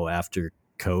demo after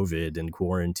COVID and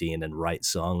quarantine and write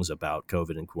songs about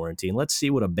COVID and quarantine. Let's see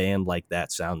what a band like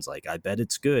that sounds like. I bet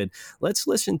it's good. Let's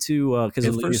listen to because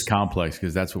Elitist Complex,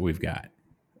 because that's what we've got.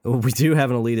 We do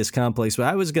have an elitist complex, but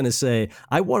I was gonna say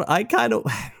I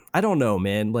don't know,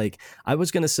 man. Like, I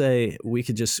was going to say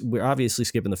we're obviously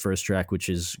skipping the first track, which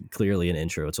is clearly an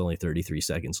intro. It's only 33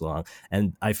 seconds long.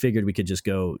 And I figured we could just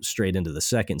go straight into the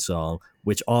second song,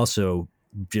 which also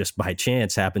just by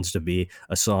chance happens to be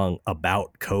a song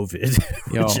about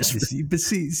COVID.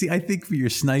 See, I think for your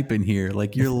sniping here,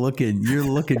 like you're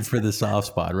looking for the soft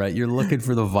spot, right? You're looking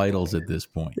for the vitals at this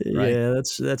point, right? Yeah,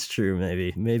 that's true.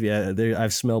 Maybe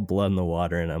I've smelled blood in the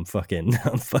water, and I'm fucking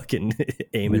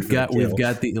aiming. We've got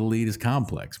the elitist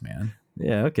complex, man.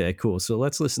 Yeah, okay, cool. So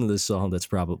let's listen to this song that's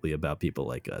probably about people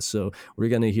like us. So we're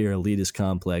going to hear Elitist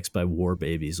Complex by War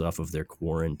Babies off of their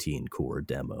Quarantine Core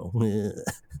demo.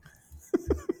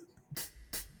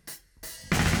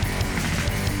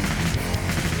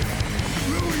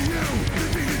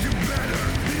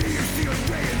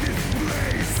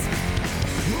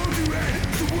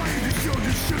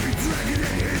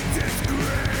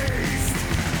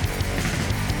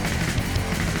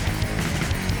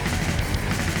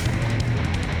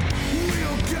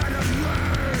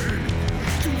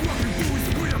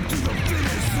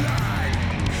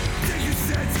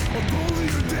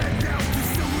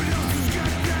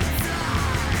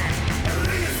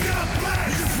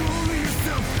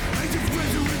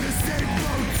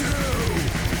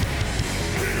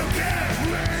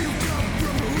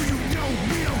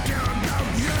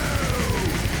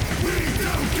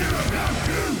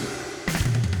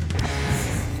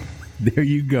 There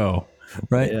you go.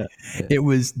 Right. Yeah. It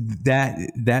was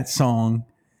that song,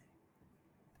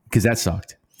 because that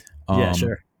sucked. Yeah,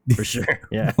 sure. For sure.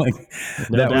 Yeah. Like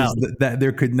that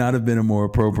there could not have been a more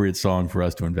appropriate song for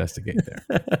us to investigate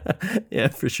there. Yeah,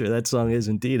 for sure. That song is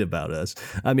indeed about us.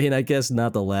 I mean, I guess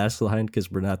not the last line,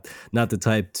 because we're not the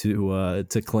type to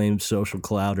claim social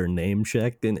clout or name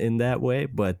check in that way.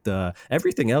 But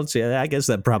everything else, yeah, I guess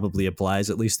that probably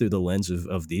applies, at least through the lens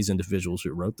of these individuals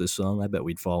who wrote this song. I bet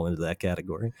we'd fall into that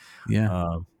category.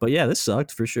 Yeah. But yeah, this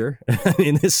sucked for sure. I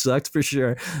mean, this sucked for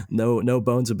sure. No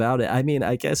bones about it. I mean,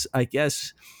 I guess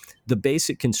the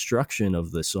basic construction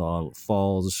of the song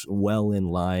falls well in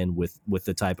line with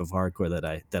the type of hardcore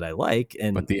that I like,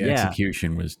 but the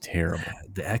execution was terrible.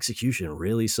 The execution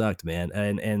really sucked, man.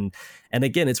 And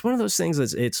again, it's one of those things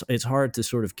that's it's hard to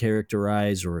sort of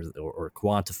characterize or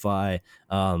quantify.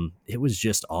 It was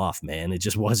just off, man. It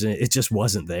just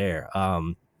wasn't there.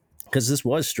 because this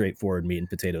was straightforward meat and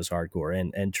potatoes hardcore,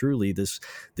 and truly this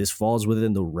falls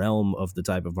within the realm of the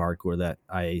type of hardcore that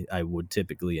I would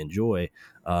typically enjoy,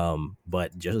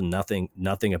 but just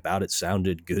nothing about it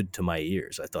sounded good to my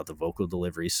ears. I thought the vocal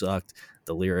delivery sucked,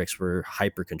 the lyrics were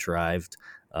hyper contrived,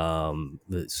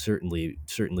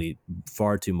 certainly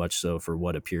far too much so for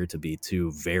what appeared to be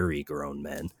two very grown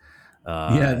men.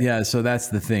 Yeah. So that's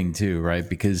the thing too, right?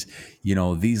 Because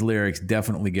these lyrics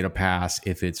definitely get a pass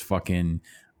if it's fucking,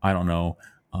 I don't know,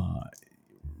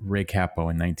 Ray Capo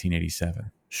in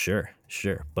 1987. Sure,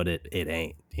 but it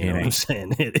ain't. You know what I'm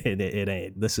saying? It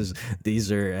ain't.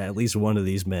 These are, at least one of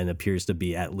these men appears to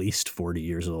be at least 40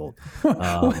 years old.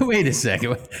 Wait a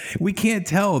second. We can't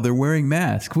tell. They're wearing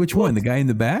masks. Which one? The guy in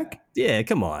the back? Yeah,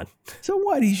 come on. So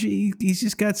what? He's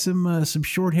just got some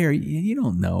short hair. You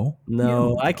don't know.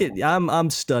 No, I'm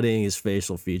studying his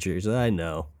facial features. I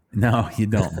know. No, you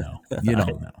don't know. You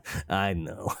don't know. I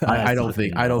know. I don't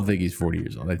think he's 40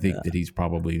 years old. I think that he's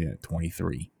probably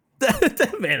 23.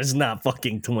 That man is not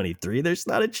fucking 23. There's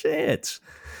not a chance.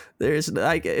 There's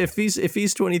like, if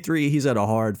he's 23, he's at a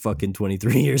hard fucking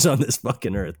 23 years on this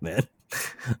fucking earth, man.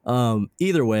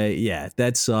 Either way, yeah,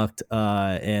 that sucked.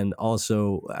 And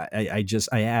also I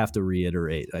have to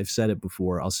reiterate, I've said it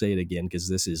before, I'll say it again, because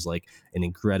this is like an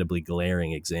incredibly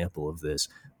glaring example of this,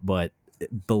 but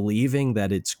believing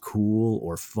that it's cool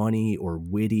or funny or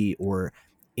witty or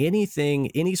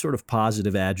anything, any sort of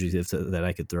positive adjective that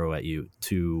I could throw at you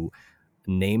to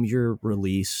name your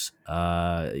release,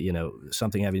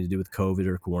 something having to do with COVID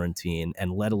or quarantine,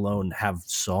 and let alone have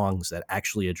songs that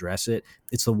actually address it,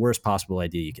 it's the worst possible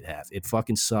idea you could have. It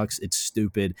fucking sucks. It's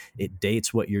stupid. It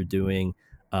dates what you're doing.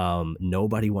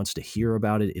 Nobody wants to hear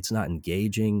about it. It's not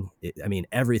engaging.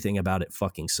 Everything about it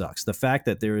fucking sucks. The fact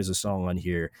that there is a song on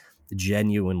here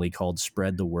genuinely called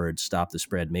Spread the Word, Stop the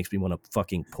Spread makes me want to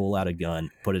fucking pull out a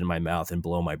gun, put it in my mouth, and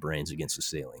blow my brains against the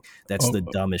ceiling. That's the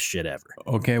dumbest shit ever.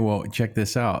 Okay, well, check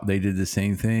this out. They did the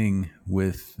same thing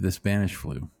with the Spanish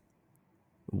flu.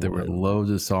 There were loads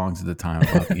of songs at the time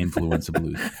about the influenza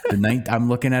blues. I'm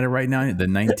looking at it right now, the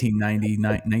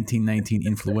 1919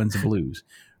 influenza blues,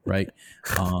 right?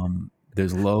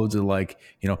 There's loads of I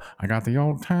got the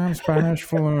old time Spanish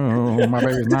flu. My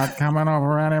baby's not coming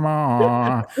over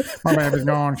anymore. My baby's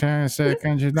gone, she's sick,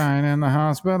 and she's dying in the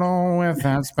hospital with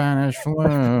that Spanish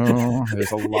flu.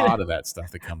 There's a lot of that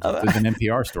stuff that comes up. There's an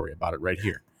NPR story about it right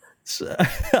here. So,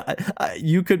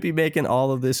 you could be making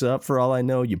all of this up for all I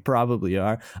know. You probably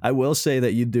are. I will say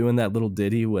that you doing that little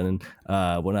ditty when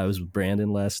I was with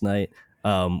Brandon last night,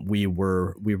 we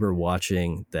were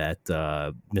watching that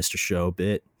Mr. Show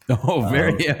bit. Oh,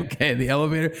 very okay. The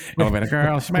elevator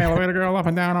girl, elevator girl, up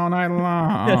and down all night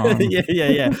long.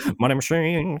 yeah. Money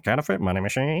machine, counterfeit money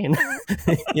machine.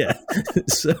 Yeah.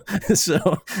 So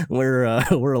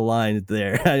we're aligned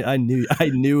there. I knew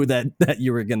that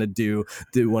you were gonna do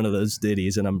one of those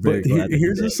ditties, and I'm very glad.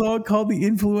 Here's a song called "The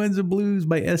Influenza Blues"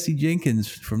 by Essie Jenkins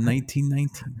from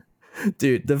 1919.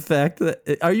 Dude, the fact that,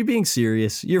 are you being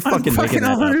serious? You're fucking making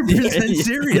 100%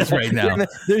 serious right now.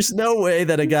 There's no way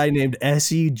that a guy named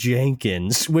Essie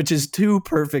Jenkins, which is too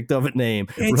perfect of a name,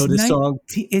 wrote a song.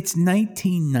 It's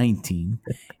 1919.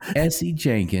 Essie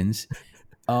Jenkins.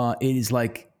 It is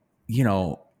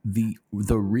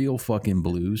the real fucking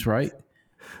blues, right?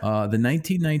 The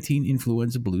 1919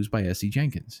 Influenza Blues by Essie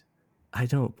Jenkins. I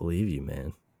don't believe you,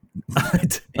 man.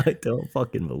 I don't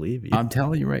fucking believe you. I'm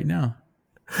telling you right now.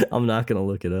 I'm not going to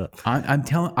look it up. I'm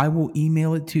telling. I will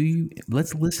email it to you.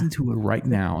 Let's listen to it right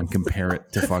now and compare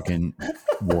it to fucking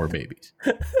War Babies.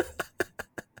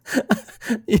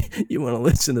 You want to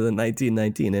listen to the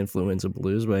 1919 Influenza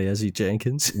Blues by Essie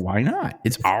Jenkins? Why not?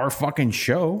 It's our fucking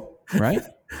show, right?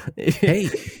 Hey,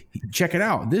 check it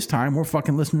out. This time we're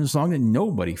fucking listening to a song that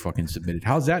nobody fucking submitted.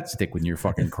 How's that stick with your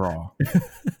fucking craw?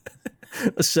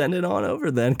 Send it on over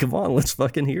then. Come on, let's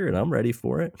fucking hear it. I'm ready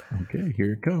for it. Okay,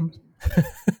 here it comes.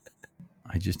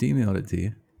 I just emailed it to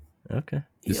you. Okay.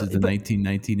 This is the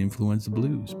 1919 Influenza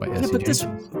Blues by Essie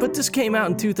Jenkins. But this came out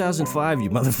in 2005,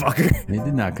 you motherfucker. It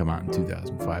did not come out in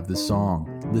 2005. The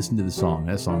song, listen to the song.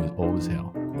 That song is old as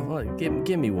hell. Well,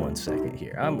 give me 1 second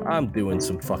here. I'm doing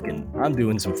some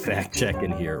fact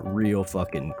checking here, real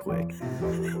fucking quick.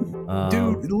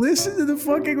 Dude, listen to the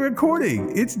fucking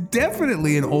recording. It's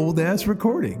definitely an old ass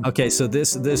recording. Okay, so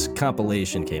this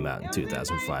compilation came out in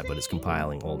 2005, but it's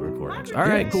compiling old recordings. All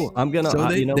right, cool. I'm gonna. So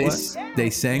what? They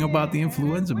sang about the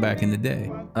influenza back in the day.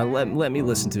 Let me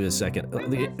listen to it a second.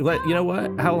 You know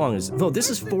what? How long is it? No, this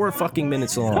is 4 fucking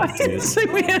minutes long. I didn't say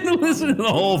we had to listen to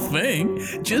the whole thing.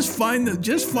 Just find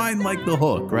like the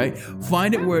hook, right?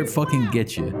 Find it where it fucking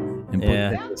gets you, and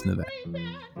listen to that.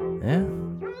 Yeah.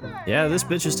 Yeah, this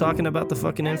bitch is talking about the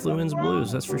fucking Influenza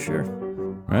Blues, that's for sure.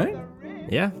 Right?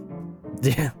 Yeah.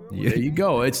 Yeah. There you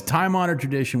go. It's time-honored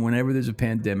tradition whenever there's a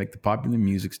pandemic, the popular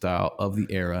music style of the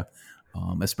era,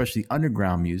 especially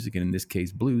underground music, and in this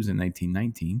case, blues in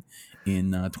 1919.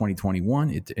 In 2021,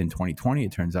 in 2020,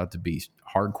 it turns out to be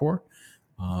hardcore.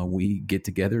 We get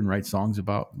together and write songs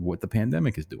about what the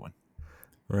pandemic is doing.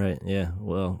 Right. Yeah.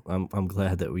 Well, I'm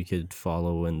glad that we could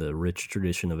follow in the rich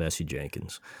tradition of Essie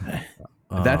Jenkins.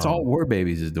 That's all War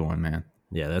Babies is doing, man.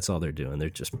 Yeah, that's all they're doing. They're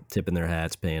just tipping their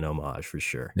hats, paying homage for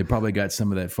sure. They probably got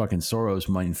some of that fucking Soros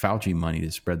money and Fauci money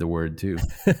to spread the word too.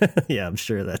 Yeah, I'm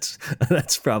sure that's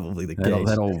probably the case.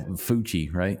 That old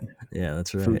Fucci, right? Yeah,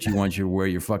 that's right. Fucci wants you to wear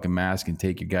your fucking mask and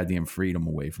take your goddamn freedom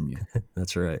away from you.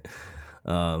 That's right.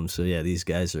 So yeah, these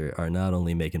guys are not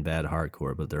only making bad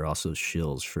hardcore, but they're also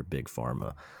shills for big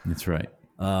pharma. That's right.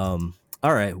 All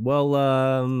right.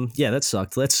 Well, yeah, that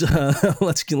sucked. Let's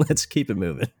keep it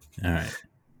moving. All right.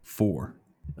 4.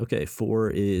 Okay, 4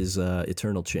 is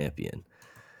Eternal Champion.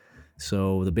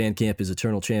 So the Bandcamp is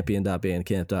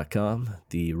eternalchampion.bandcamp.com.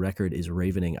 The record is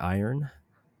Ravening Iron.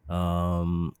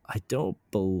 I don't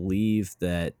believe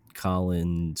that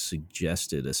Colin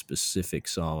suggested a specific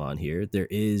song on here. There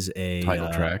is a title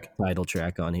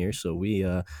track on here, so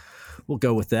we'll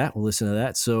go with that. We'll listen to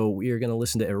that. So we are going to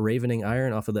listen to Ravening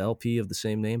Iron off of the LP of the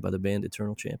same name by the band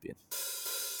Eternal Champion.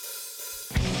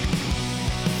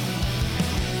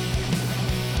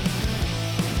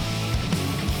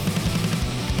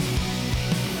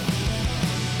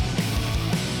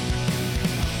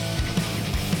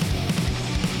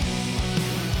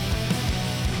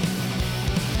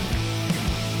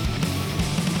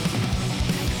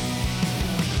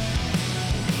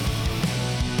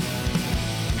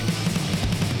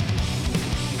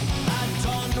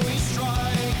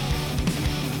 Strike,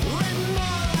 written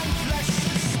on flesh,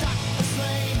 stuck the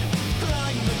flame.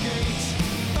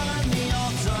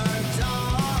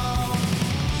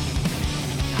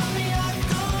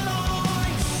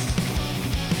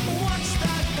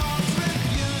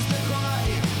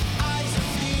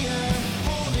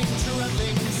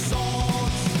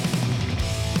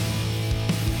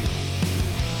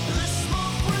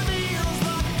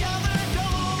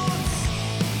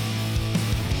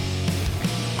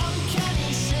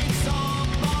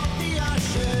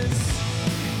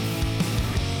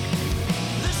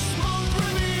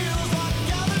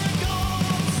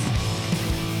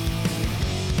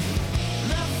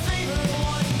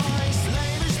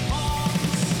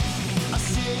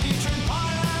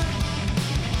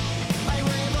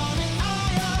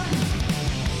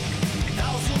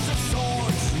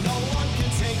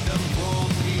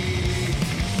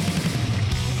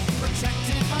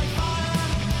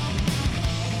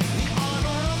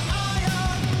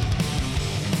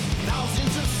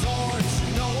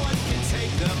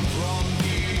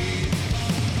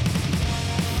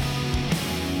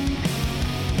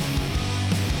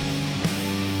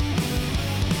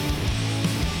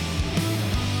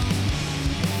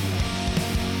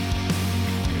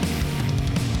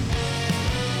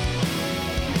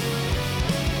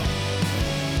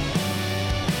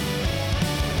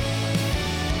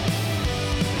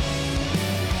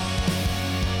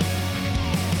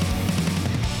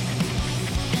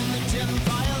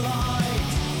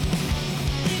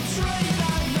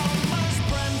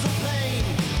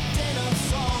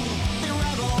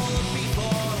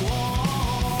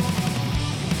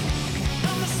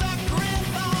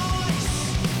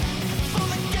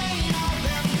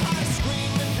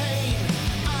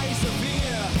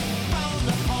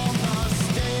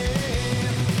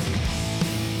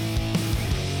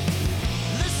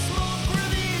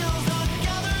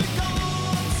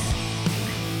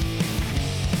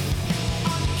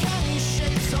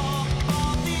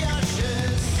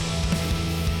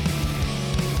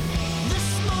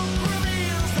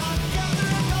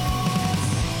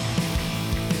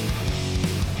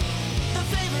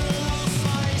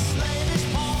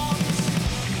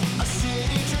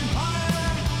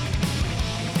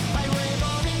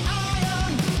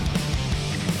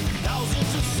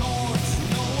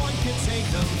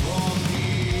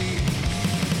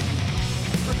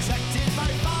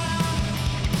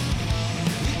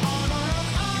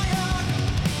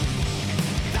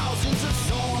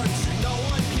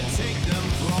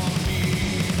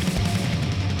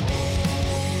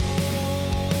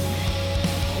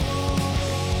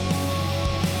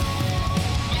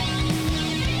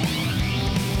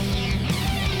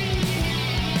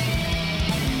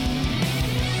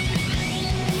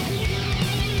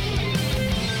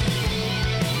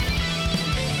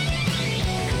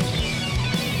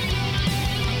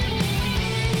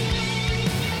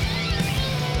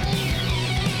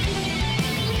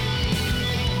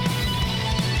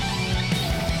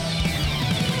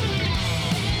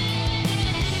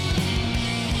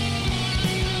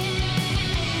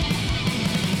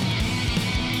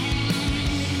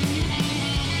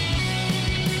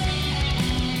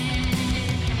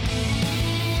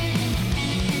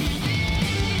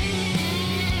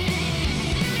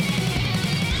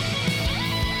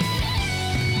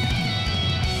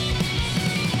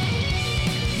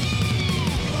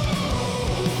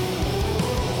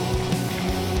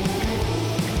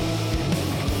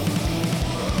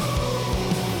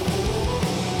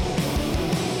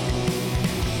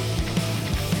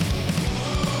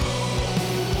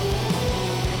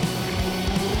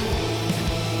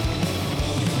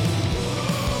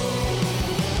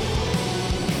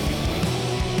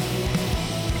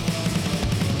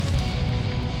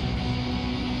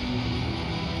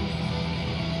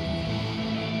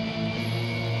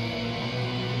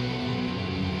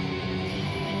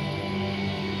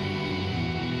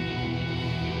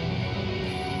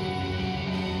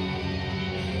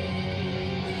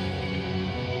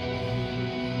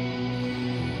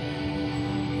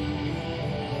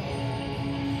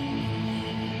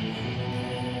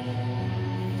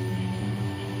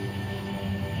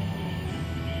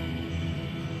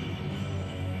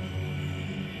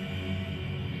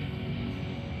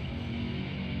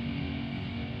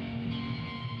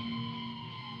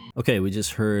 Okay, we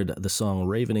just heard the song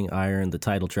Ravening Iron, the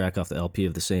title track off the LP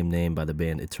of the same name by the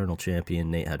band Eternal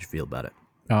Champion. Nate, how'd you feel about it?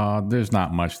 There's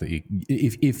not much that you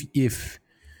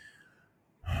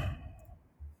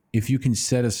if you can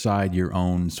set aside your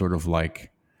own sort of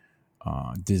like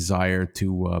desire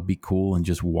to be cool and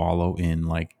just wallow in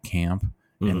like camp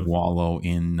and wallow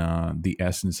in the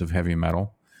essence of heavy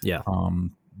metal. Yeah.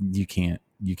 You can't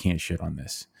shit on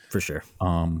this. For sure.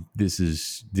 This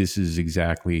is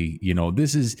exactly,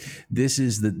 this is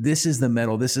the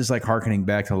metal. This is like hearkening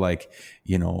back to like,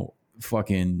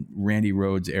 fucking Randy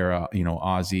Rhoads era,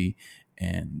 Ozzy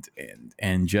and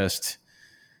just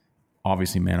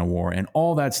obviously Manowar and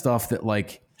all that stuff that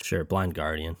like, sure. Blind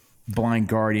Guardian,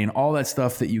 all that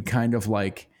stuff that you kind of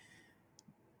like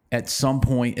at some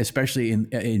point, especially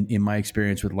in my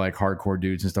experience with like hardcore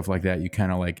dudes and stuff like that, you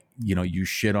kind of like, you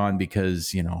shit on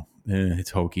because, it's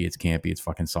hokey, it's campy, it's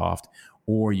fucking soft,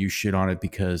 or you shit on it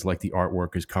because like the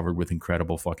artwork is covered with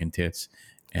incredible fucking tits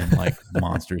and like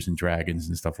monsters and dragons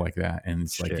and stuff like that. And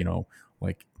it's like,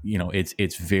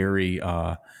 it's very,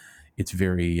 I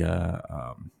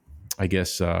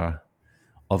guess,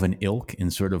 of an ilk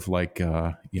and sort of like,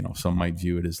 some might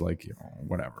view it as like,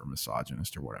 whatever,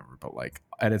 misogynist or whatever. But like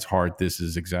at its heart, this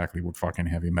is exactly what fucking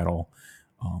heavy metal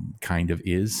kind of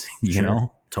is, you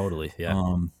know? Totally.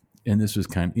 Yeah. And this was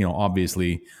kind of,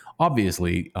 obviously, we're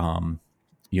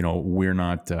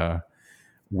not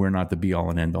the be all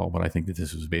and end all, but I think that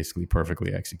this was basically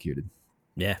perfectly executed.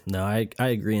 Yeah, no, I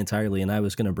agree entirely, and I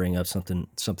was going to bring up something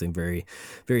very,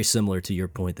 very similar to your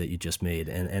point that you just made,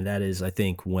 and that is, I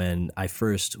think when I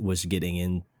first was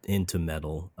getting into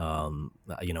metal, I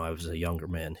was a younger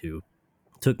man who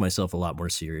took myself a lot more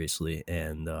seriously,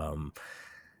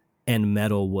 and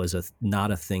metal was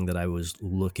not a thing that I was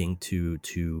looking to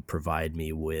provide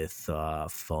me with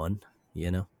fun,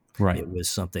 Right? It was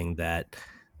something that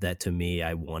to me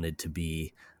I wanted to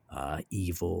be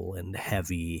evil and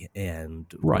heavy and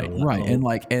right and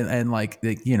like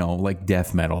like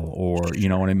death metal or you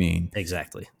know what I mean.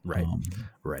 Exactly. Right.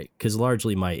 Because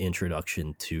largely my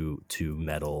introduction to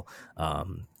metal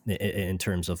in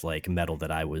terms of like metal that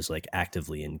I was like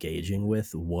actively engaging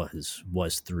with was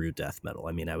through death metal.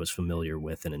 I mean, I was familiar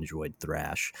with and enjoyed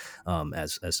thrash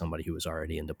as somebody who was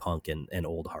already into punk and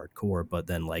old hardcore, but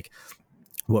then like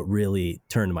what really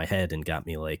turned my head and got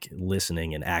me like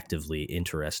listening and actively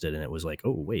interested, and it was like,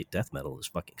 oh wait, death metal is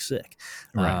fucking sick.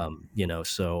 Right.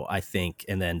 So I think,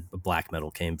 and then black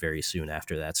metal came very soon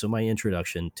after that. So my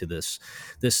introduction to this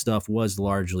stuff was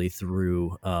largely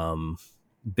through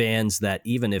bands that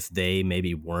even if they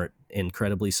maybe weren't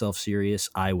incredibly self-serious,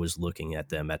 I was looking at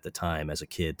them at the time as a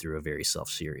kid through a very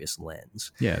self-serious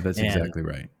lens. Yeah, that's exactly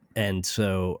right. And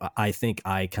so I think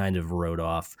I kind of wrote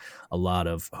off a lot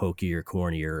of hokier,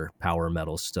 cornier power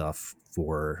metal stuff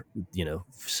for, the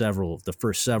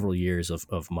first several years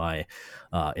of my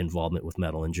involvement with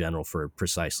metal in general for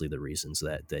precisely the reasons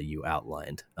that you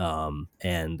outlined.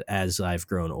 And as I've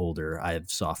grown older,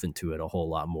 I've softened to it a whole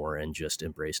lot more and just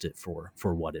embraced it for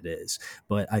what it is.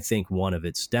 But I think one of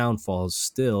its downfalls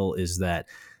still is that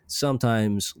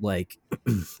sometimes like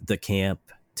the camp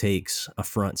takes a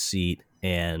front seat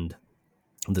and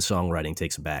the songwriting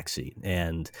takes a back seat.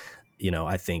 And,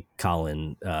 I think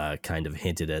Colin kind of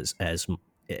hinted at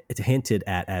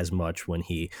as much when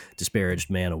he disparaged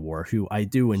Manowar, who I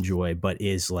do enjoy, but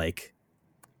is like,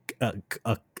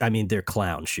 I mean, they're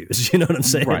clown shoes. You know what I'm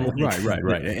saying?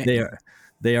 Right.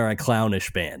 They are a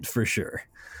clownish band for sure.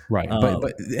 Right.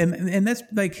 But that's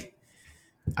like,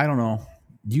 I don't know.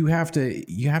 You have to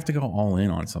go all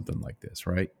in on something like this,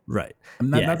 right? Right.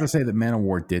 Not to say that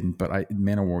Manowar didn't, but I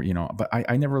never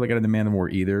really got into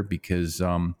Manowar either because,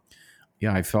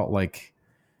 I felt like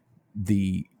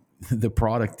the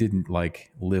product didn't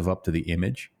like live up to the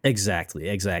image. Exactly.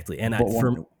 And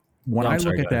when I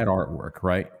look at that artwork,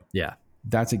 right? Yeah.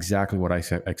 That's exactly what I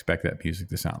expect that music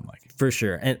to sound like. For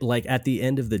sure. And like at the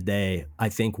end of the day, I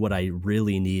think what I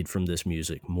really need from this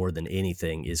music more than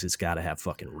anything is it's got to have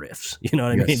fucking riffs. You know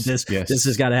what I mean? This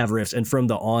has got to have riffs. And from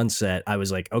the onset, I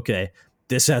was like, okay,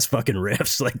 this has fucking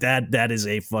riffs. Like that is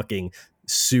a fucking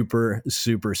super,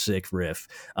 super sick riff.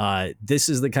 This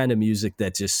is the kind of music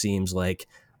that just seems like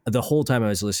the whole time I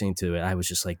was listening to it, I was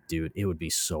just like, dude, it would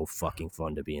be so fucking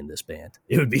fun to be in this band.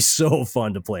 It would be so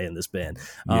fun to play in this band.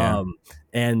 Yeah.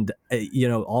 And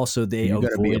also they avoided,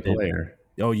 gotta be a player.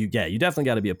 Oh, you definitely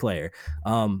got to be a player.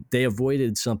 They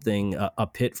avoided something, a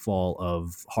pitfall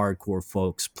of hardcore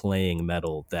folks playing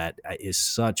metal that is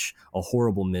such a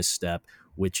horrible misstep,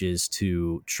 which is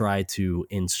to try to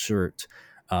insert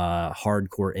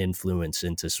hardcore influence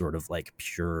into sort of like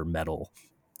pure metal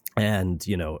And,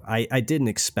 you know, I didn't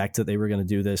expect that they were going to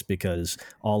do this because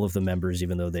all of the members,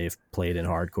 even though they've played in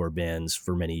hardcore bands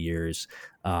for many years,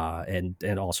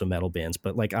 and also metal bands,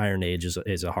 but like Iron Age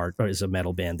is a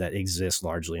metal band that existed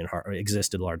largely in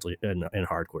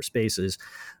hardcore spaces.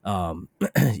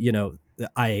 You know,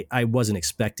 I wasn't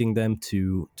expecting them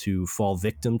to fall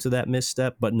victim to that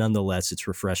misstep, but nonetheless, it's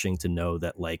refreshing to know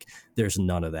that like there's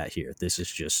none of that here. This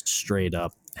is just straight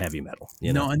up heavy metal,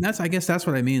 you know? And I guess that's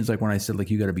what I mean is like when I said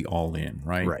like you got to be all in,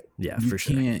 right? Right. Yeah, you for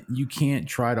sure. You can't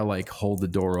try to like hold the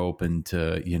door open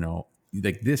to, you know,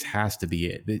 like this has to be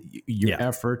it. Your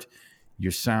effort,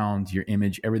 your sound, your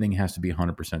image, everything has to be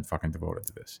 100% fucking devoted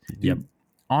to this. Yep.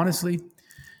 Honestly,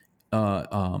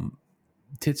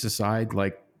 tits aside,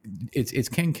 like it's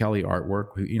Ken Kelly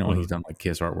artwork. You know, he's done like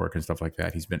Kiss artwork and stuff like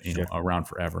that. He's been you know, around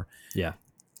forever. Yeah.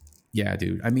 Yeah,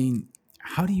 dude. I mean,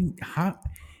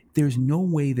 there's no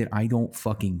way that I don't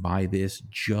fucking buy this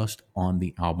just on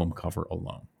the album cover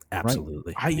alone.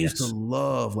 Absolutely. Right? I used to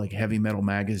love like Heavy Metal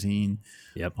Magazine.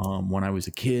 Yep. When I was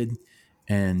a kid,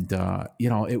 and you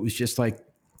know, it was just like,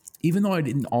 even though I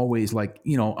didn't always like,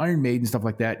 you know, Iron Maiden stuff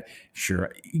like that.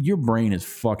 Sure, your brain is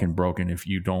fucking broken if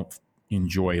you don't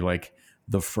enjoy like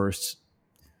the first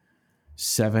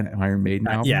 7 Iron Maiden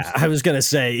albums. Yeah, I was gonna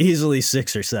say easily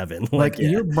 6 or 7. Like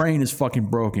your brain is fucking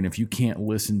broken if you can't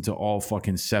listen to all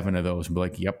fucking 7 of those and be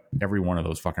like, yep, every one of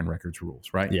those fucking records rules,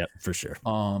 right? Yeah, for sure.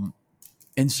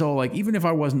 And so like even if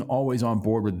I wasn't always on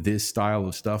board with this style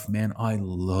of stuff, man, I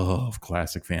love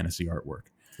classic fantasy artwork.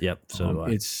 Yep. So do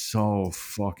I. It's so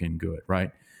fucking good,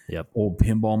 right? Yep. Old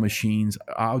pinball machines.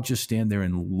 I'll just stand there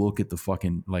and look at the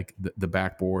fucking like the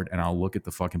backboard, and I'll look at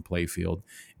the fucking play field,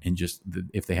 and just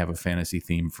if they have a fantasy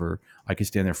theme I could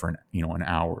stand there for an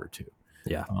hour or two.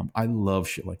 Yeah. I love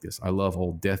shit like this. I love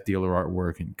old Death Dealer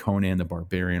artwork and Conan the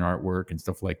Barbarian artwork and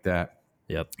stuff like that.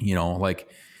 Yep. You know, like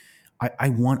I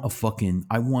want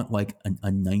like a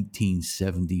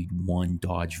 1971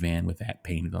 Dodge van with that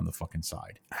painted on the fucking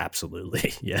side.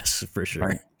 Absolutely. Yes, for sure.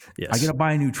 Right? Yes. I gotta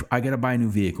buy a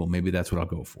new vehicle. Maybe that's what I'll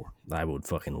go for. I would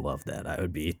fucking love that. I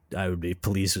would be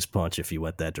pleased as punch if you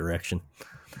went that direction.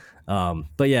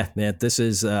 But yeah, man, this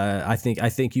is I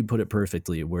think you put it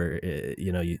perfectly where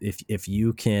you know, if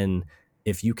you can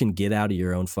get out of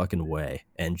your own fucking way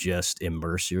and just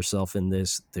immerse yourself in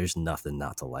this, there's nothing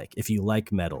not to like. If you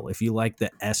like metal, if you like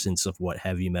the essence of what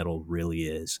heavy metal really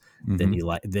is, then you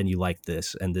like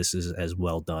this, and this is as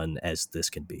well done as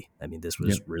this can be. I mean, this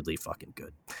was really fucking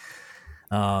good.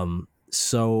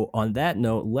 So on that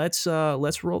note, let's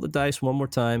roll the dice one more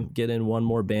time, get in one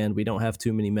more band. We don't have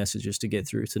too many messages to get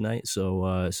through tonight,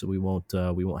 so we won't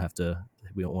have to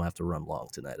run long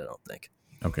tonight, I don't think.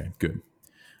 Okay, good.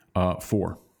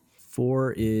 4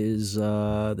 is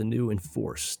the new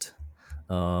Enforced.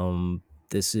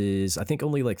 This is, I think,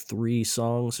 only like 3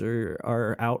 songs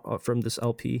are out from this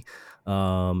LP.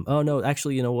 Oh no,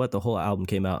 actually, you know what? The whole album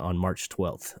came out on March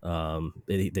 12th.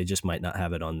 They just might not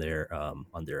have it on their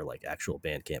like actual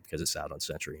Bandcamp because it's out on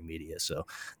Century Media. So,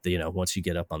 you know, once you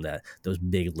get up on those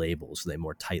big labels, they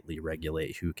more tightly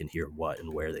regulate who can hear what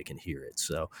and where they can hear it.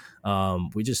 So,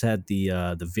 we just had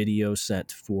the video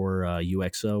sent for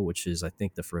UXO, which is I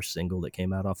think the first single that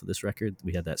came out off of this record.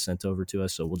 We had that sent over to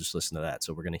us, so we'll just listen to that.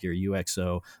 So we're gonna hear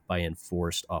UXO by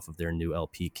Enforced off of their new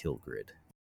LP Kill Grid.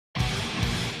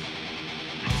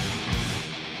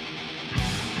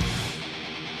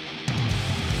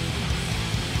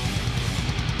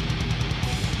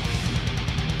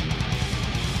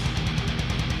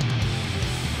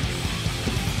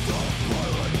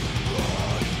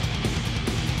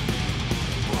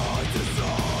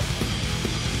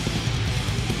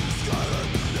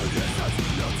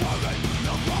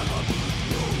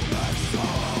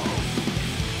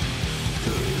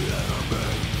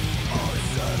 Oh,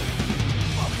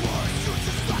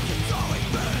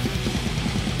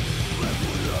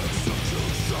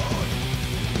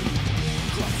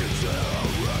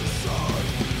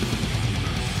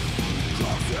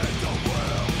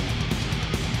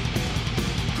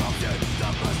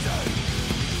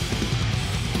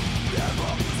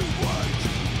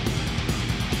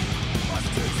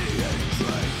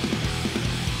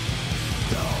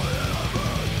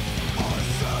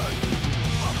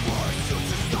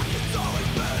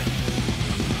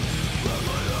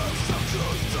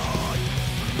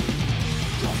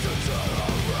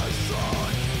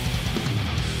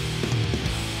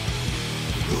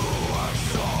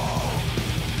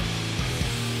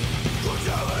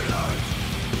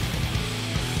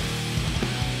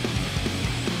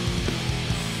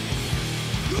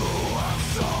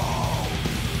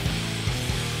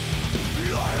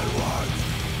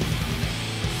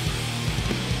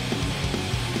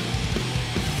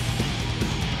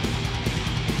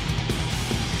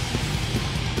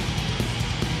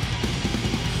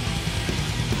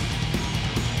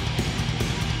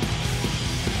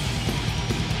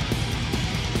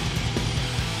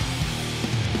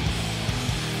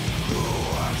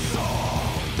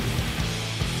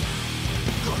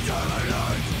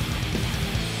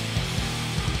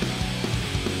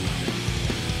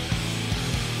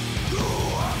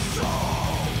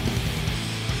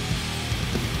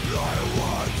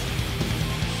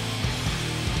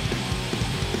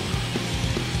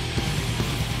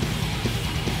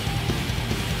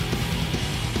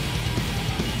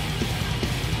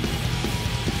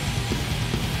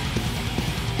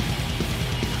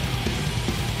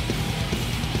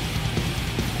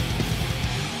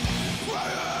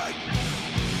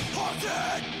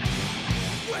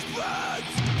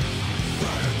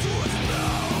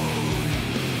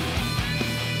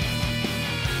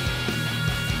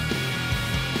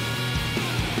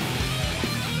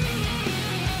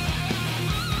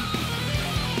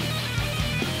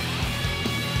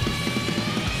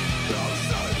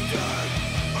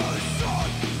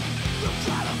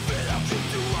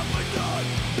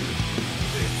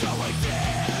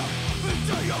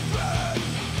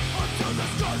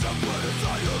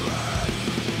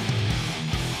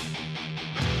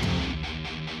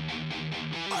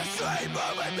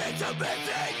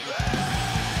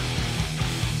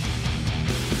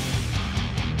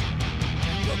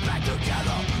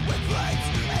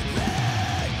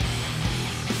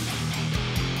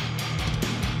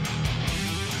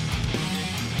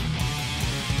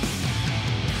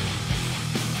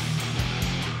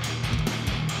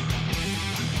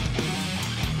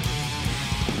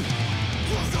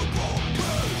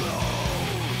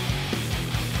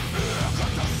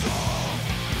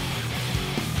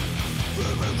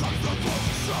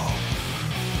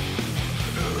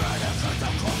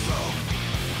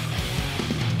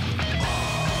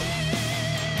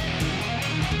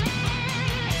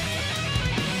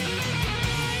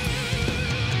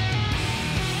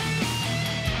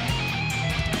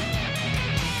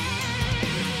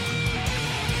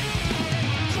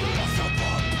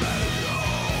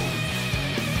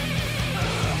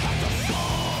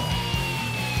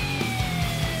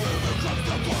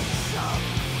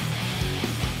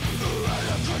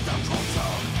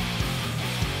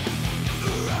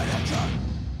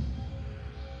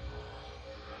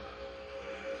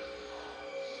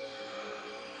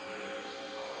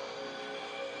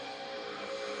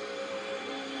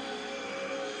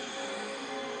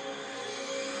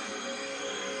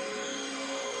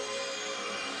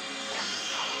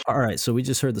 All right, so we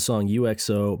just heard the song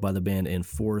UXO by the band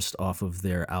Enforced off of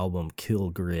their album Kill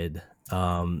Grid.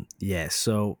 Yeah,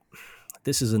 so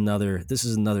this is another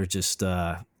just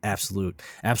absolute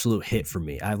hit for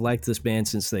me. I've liked this band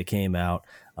since they came out.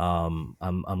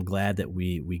 I'm glad that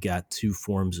we got two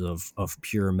forms of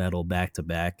pure metal back to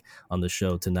back on the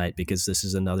show tonight, because this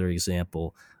is another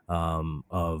example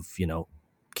of, you know,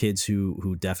 kids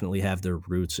who definitely have their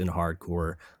roots in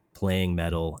hardcore, playing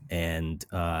metal and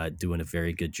doing a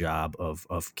very good job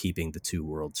of keeping the two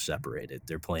worlds separated.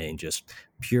 They're playing just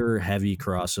pure heavy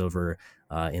crossover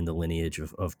in the lineage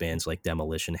of bands like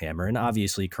Demolition Hammer, and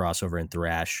obviously crossover and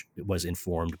thrash was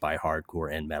informed by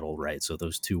hardcore and metal, right? So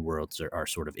those two worlds are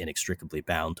sort of inextricably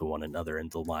bound to one another, and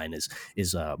the line is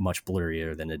much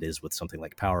blurrier than it is with something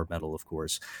like power metal, of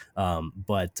course.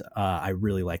 But I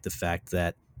really like the fact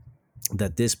that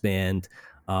this band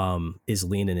is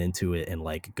leaning into it and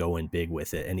like going big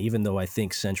with it. And even though I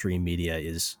think Century Media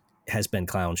has been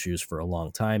Clown Shoes for a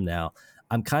long time now,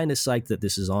 I'm kind of psyched that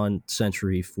this is on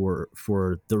Century for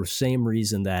the same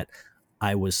reason that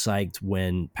I was psyched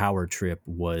when Power Trip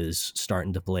was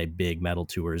starting to play big metal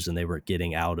tours and they were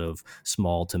getting out of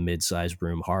small to mid-sized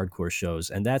room hardcore shows.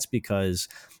 And that's because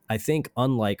I think,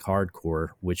 unlike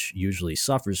hardcore, which usually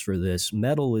suffers for this,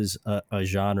 metal is a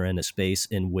genre and a space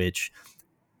in which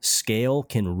scale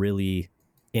can really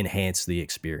enhance the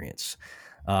experience.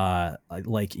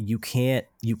 Like you can't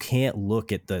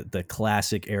look at the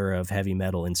classic era of heavy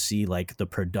metal and see like the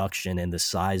production and the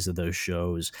size of those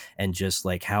shows and just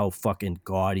like how fucking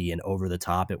gaudy and over the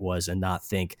top it was and not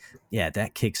think, yeah,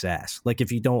 that kicks ass. Like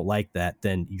if you don't like that,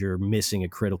 then you're missing a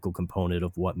critical component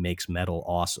of what makes metal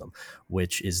awesome,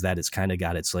 which is that it's kind of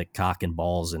got its like cock and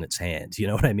balls in its hand. You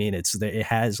know what I mean? It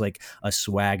has like a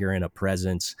swagger and a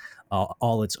presence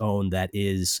all its own that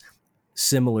is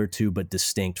similar to but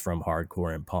distinct from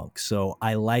hardcore and punk. So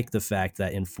I like the fact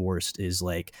that Enforced is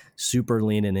like super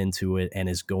leaning into it and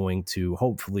is going to,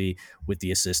 hopefully with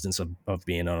the assistance of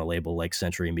being on a label like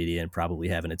Century Media and probably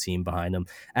having a team behind them,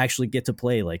 actually get to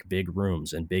play like big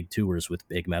rooms and big tours with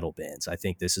big metal bands. I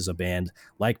think this is a band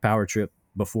like Power Trip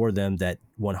before them that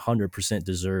 100%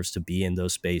 deserves to be in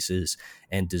those spaces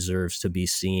and deserves to be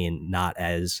seen not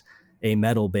as a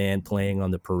metal band playing on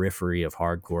the periphery of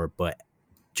hardcore, but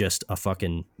just a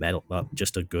fucking metal,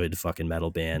 just a good fucking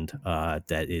metal band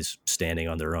that is standing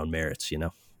on their own merits. You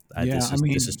know, this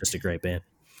is just a great band.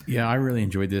 Yeah, I really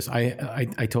enjoyed this.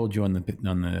 I told you on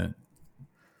the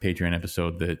Patreon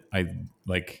episode that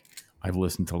I've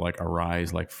listened to like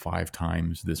Arise like 5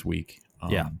 times this week.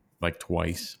 Like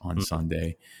twice on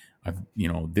Sunday.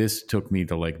 This took me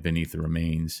to like Beneath the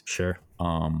Remains. Sure.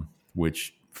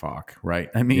 Which, fuck, right?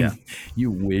 I mean, You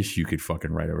wish you could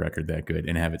fucking write a record that good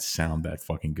and have it sound that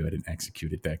fucking good and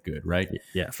execute it that good, right?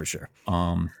 Yeah, for sure.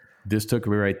 This took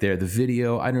me right there. The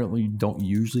video, I don't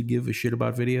usually give a shit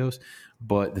about videos,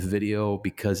 but the video,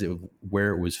 because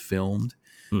where it was filmed,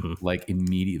 like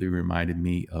immediately reminded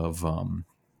me of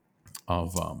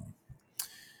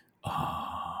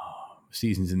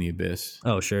Seasons in the Abyss.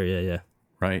 Oh, sure. Yeah.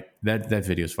 Right. That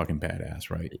video is fucking badass.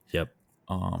 Right. Yep.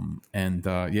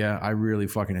 Yeah, I really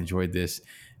fucking enjoyed this.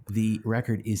 The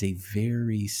record is a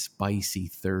very spicy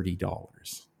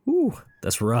 $30. Ooh,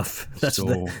 that's rough.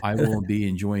 I will be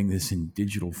enjoying this in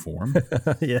digital form.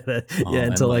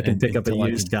 Until I can pick up a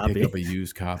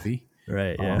used copy.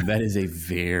 Right. Yeah. That is a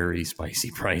very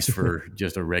spicy price for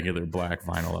just a regular black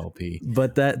vinyl LP.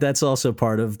 But that's also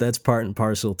part and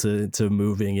parcel to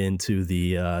moving into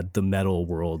the metal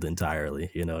world entirely.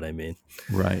 You know what I mean?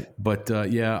 Right. But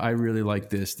I really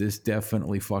like this. This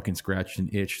definitely fucking scratched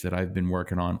an itch that I've been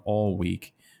working on all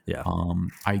week. Yeah.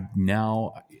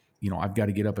 I've got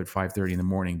to get up at 5:30 in the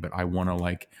morning, but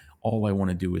all I want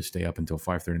to do is stay up until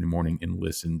 5:30 in the morning and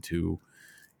listen to,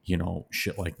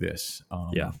 shit like this.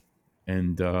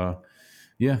 And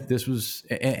this was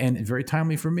and very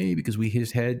timely for me because we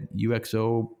just had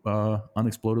UXO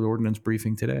unexploded ordnance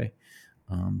briefing today.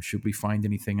 Should we find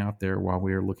anything out there while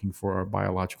we are looking for our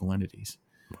biological entities?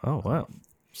 Oh, wow.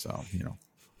 So,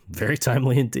 very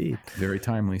timely indeed. Very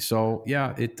timely. So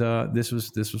this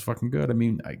was fucking good. I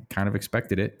mean, I kind of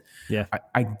expected it. Yeah.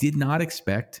 I did not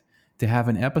expect to have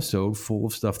an episode full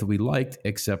of stuff that we liked,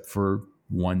 except for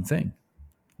one thing.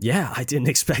 Yeah, I didn't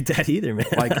expect that either, man.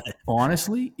 Like,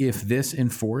 honestly, if this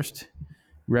Enforced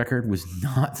record was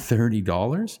not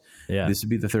 $30, this would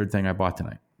be the third thing I bought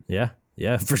tonight.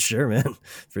 Yeah, for sure, man.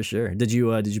 For sure. Did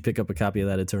you pick up a copy of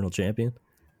that Eternal Champion?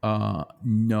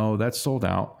 No, that's sold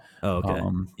out. Oh, okay.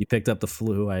 You picked up the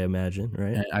Flu, I imagine,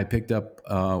 right? And I picked up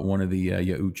one of the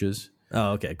Yauchas.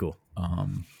 Oh, okay, cool.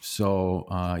 So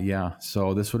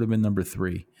this would have been number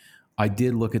 3. I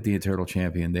did look at the Eternal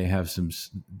Champion. They have some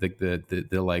the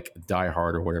like Die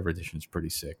Hard or whatever edition is pretty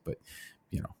sick, but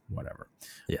whatever.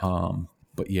 Yeah.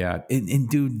 But yeah, and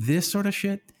dude, this sort of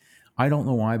shit, I don't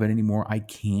know why, but anymore I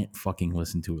can't fucking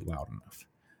listen to it loud enough.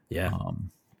 Yeah.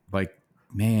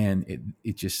 Man,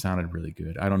 it just sounded really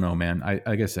good. I don't know, man.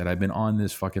 Like I said, I've been on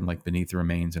this fucking like Beneath the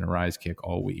Remains and Arise kick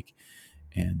all week,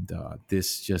 and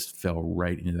this just fell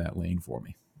right into that lane for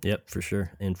me. Yep, for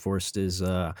sure. Enforced is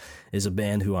a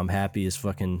band who I'm happy is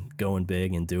fucking going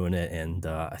big and doing it, and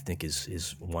I think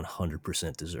is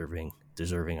 100%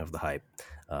 deserving of the hype.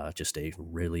 Just a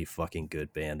really fucking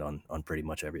good band on pretty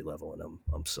much every level, and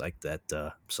I'm psyched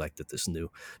that this new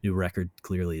record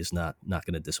clearly is not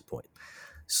going to disappoint.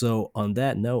 So on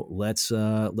that note, let's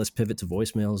pivot to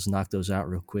voicemails, knock those out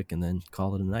real quick, and then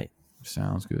call it a night.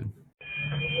 Sounds good.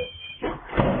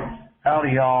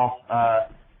 Howdy, y'all.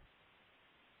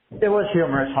 It was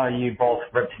humorous how you both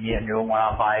ripped me into and went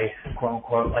on my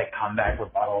quote-unquote, like, comeback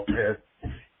rebuttal to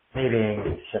me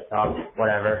being shipped off,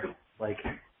 whatever. Like,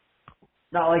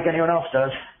 not like anyone else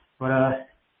does. But,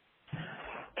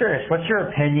 curious, what's your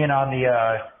opinion on the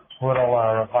little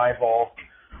revival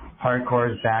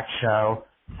Hardcore's back show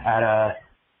at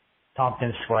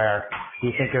Tompkins Square? Do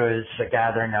you think it was a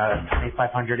gathering of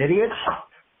 2,500 idiots?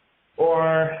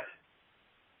 Or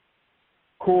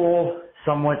cool,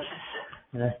 somewhat...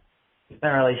 not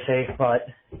really safe, but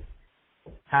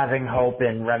having hope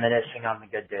and reminiscing on the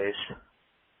good days.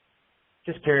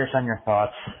 Just curious on your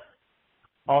thoughts.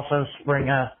 Also,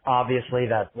 Springer, obviously,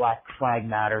 that Black Flag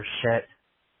Matters shit.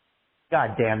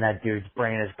 God damn, that dude's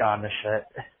brain has gone to shit.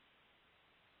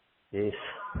 Jeez.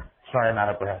 Sorry, I'm out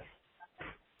of breath.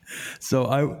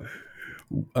 So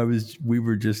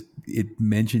it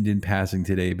mentioned in passing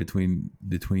today between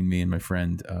me and my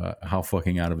friend how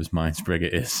fucking out of his mind Springer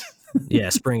is. Yeah,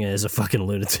 Springer is a fucking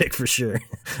lunatic for sure.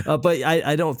 But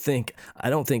I don't think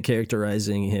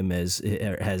characterizing him as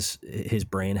his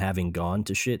brain having gone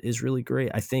to shit is really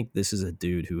great. I think this is a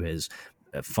dude who has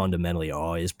fundamentally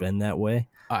always been that way.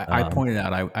 I pointed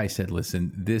out, I said,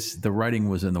 listen, the writing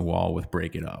was in the wall with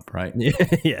Break It Up, right?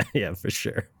 Yeah, for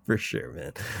sure,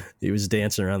 man. He was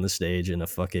dancing around the stage in a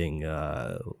fucking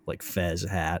like fez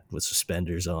hat with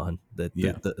suspenders on.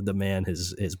 The man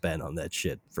has been on that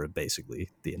shit for basically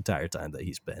the entire time that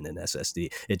he's been in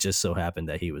SSD. It just so happened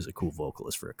that he was a cool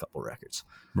vocalist for a couple records.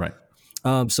 Right.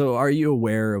 So are you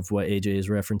aware of what AJ is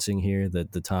referencing here?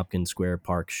 That the Tompkins Square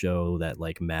Park show that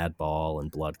like Madball and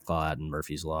Blood Clot and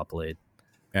Murphy's Law played?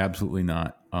 Absolutely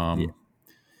not.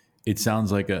 It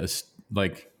sounds like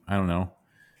I don't know.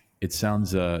 It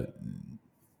sounds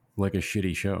like a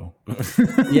shitty show.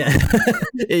 Yeah.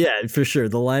 Yeah, for sure.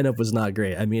 The lineup was not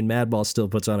great. I mean, Madball still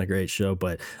puts on a great show,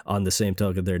 but on the same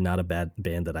token, they're not a bad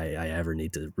band that I ever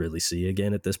need to really see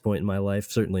again at this point in my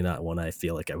life. Certainly not one I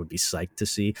feel like I would be psyched to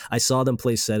see. I saw them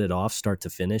play Set It Off start to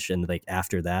finish, and like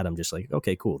after that, I'm just like,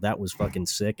 okay, cool. That was fucking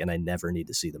sick, and I never need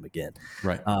to see them again.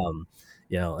 Right.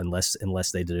 You know,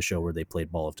 unless they did a show where they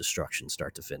played Ball of Destruction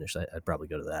start to finish, I'd probably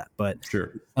go to that. But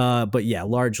sure. But yeah,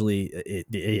 largely,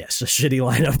 yes, a shitty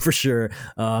lineup for sure.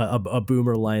 A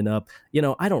boomer lineup. You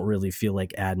know, I don't really feel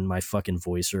like adding my fucking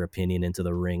voice or opinion into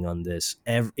the ring on this.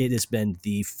 It has been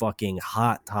the fucking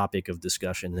hot topic of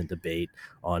discussion and debate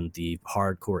on the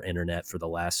hardcore internet for the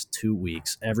last 2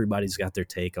 weeks. Everybody's got their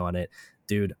take on it.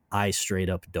 Dude, I straight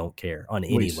up don't care on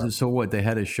any level. So what? They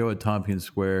had a show at Tompkins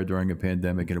Square during a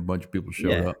pandemic, and a bunch of people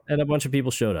showed up. And a bunch of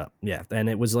people showed up. Yeah, and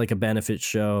it was like a benefit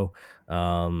show,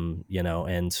 you know.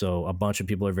 And so a bunch of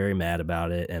people are very mad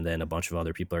about it, and then a bunch of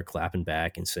other people are clapping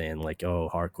back and saying like, "Oh,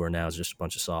 hardcore now is just a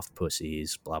bunch of soft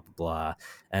pussies," blah blah blah.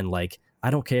 And like, I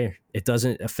don't care. It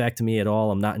doesn't affect me at all.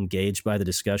 I'm not engaged by the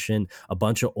discussion. A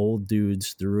bunch of old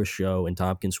dudes threw a show in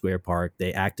Tompkins Square Park.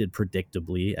 They acted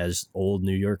predictably, as old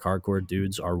New York hardcore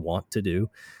dudes are wont to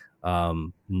do.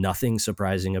 Nothing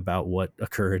surprising about what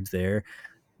occurred there.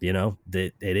 You know,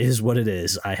 that it is what it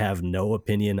is. I have no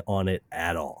opinion on it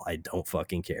at all. I don't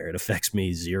fucking care. It affects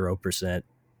me 0%.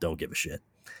 Don't give a shit.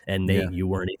 And Nate, you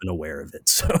weren't even aware of it.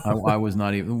 So I was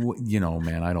not even, you know,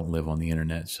 man, I don't live on the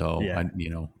internet. So,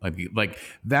 like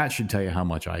that should tell you how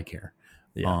much I care.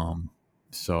 Yeah.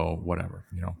 So whatever,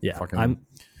 you know, fucking,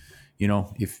 you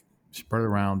know, if spread it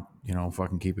around, you know,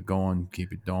 fucking keep it going,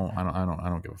 keep it don't. I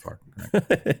don't give a fuck.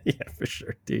 Right? Yeah, for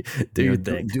sure. Do your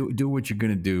thing. Do what you're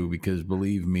going to do, because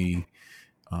believe me,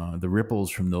 the ripples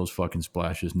from those fucking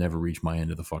splashes never reach my end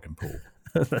of the fucking pool.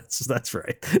 That's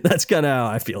right. That's kind of how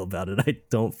I feel about it. I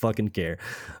don't fucking care.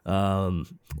 All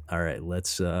right,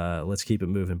 let's keep it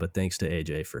moving. But thanks to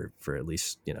AJ for at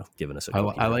least, you know, giving us a.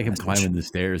 I like him climbing the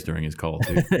stairs during his call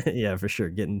too. Yeah, for sure.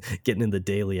 Getting in the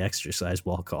daily exercise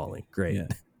while calling. Great. Yeah.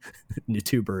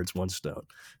 2 birds, 1 stone.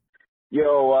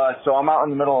 Yo, so I'm out in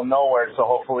the middle of nowhere, so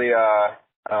hopefully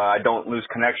I don't lose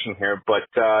connection here. But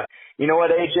you know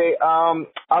what, AJ?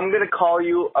 I'm gonna call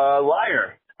you a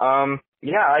liar.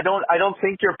 Yeah, I don't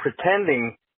think you're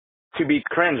pretending to be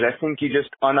cringe. I think you just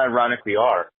unironically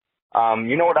are.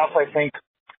 You know what else I think?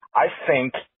 I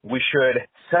think we should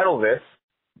settle this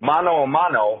mano a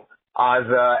mano as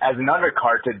an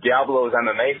undercard to Diablo's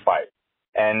MMA fight.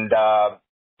 And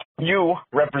you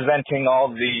representing all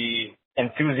the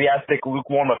enthusiastic,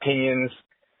 lukewarm opinions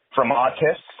from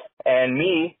autists, and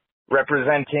me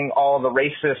representing all the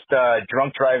racist,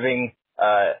 drunk driving,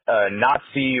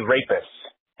 Nazi rapists.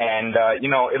 And, you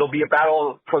know, it'll be a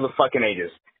battle for the fucking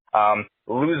ages.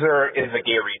 Loser is a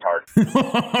gay retard.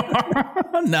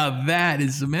 Now that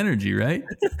is some energy, right?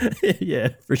 Yeah,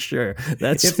 for sure.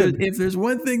 That's if there's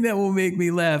one thing that will make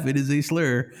me laugh, it is a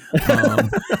slur.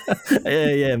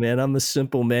 Yeah, man. I'm a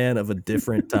simple man of a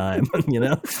different time. You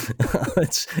know,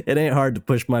 it ain't hard to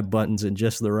push my buttons in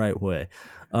just the right way.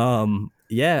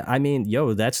 Yeah, I mean,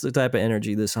 that's the type of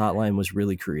energy this hotline was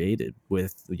really created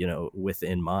with, you know,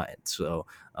 in mind. So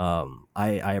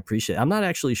I appreciate it. I'm not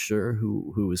actually sure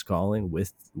who is calling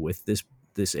with this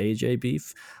AJ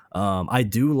beef. I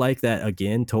do like that,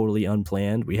 again, totally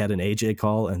unplanned. We had an AJ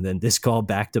call and then this call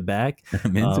back to back.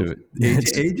 I'm into it.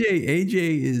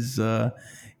 AJ is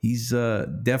he's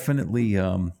definitely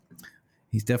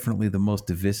the most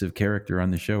divisive character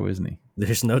on the show, isn't he?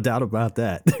 There's no doubt about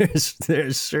that.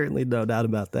 There's certainly no doubt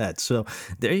about that. So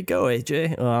there you go,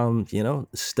 AJ. You know,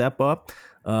 step up,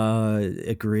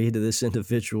 agree to this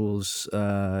individual's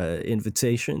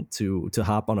invitation to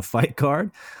hop on a fight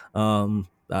card.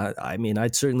 I mean,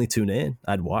 I'd certainly tune in.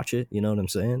 I'd watch it. You know what I'm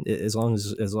saying? As long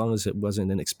as it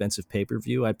wasn't an expensive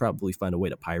pay-per-view, I'd probably find a way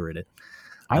to pirate it.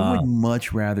 I would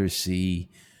much rather see.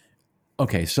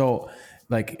 Okay, so.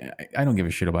 Like, I don't give a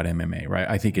shit about MMA, right?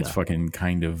 I think it's fucking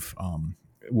kind of,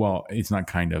 well, it's not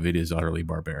kind of, it is utterly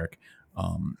barbaric.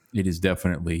 It is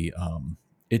definitely,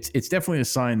 it's definitely a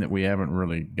sign that we haven't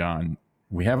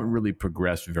really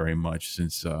progressed very much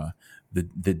since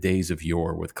the days of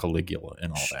yore with Caligula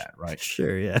and all that, right?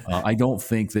 Sure, yeah. I don't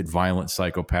think that violent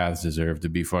psychopaths deserve to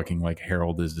be fucking like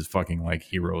heralded as fucking like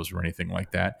heroes or anything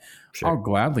like that. Sure. I'll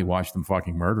gladly watch them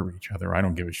fucking murder each other. I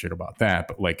don't give a shit about that.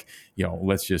 But like, you know,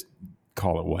 let's just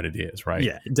call it what it is, right?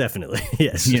 Yeah, definitely.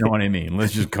 Yes. You know what I mean?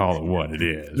 Let's just call it what it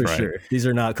is, for right? Sure. These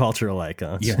are not cultural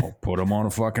icons. Yeah, put them on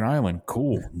a fucking island.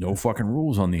 Cool. No fucking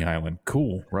rules on the island.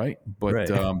 Cool, right? But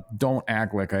don't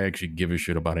act like I actually give a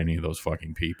shit about any of those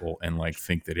fucking people and like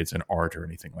think that it's an art or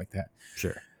anything like that.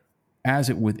 Sure.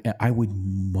 I would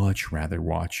much rather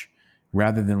watch,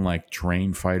 rather than like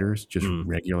trained fighters, just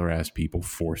regular ass people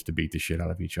forced to beat the shit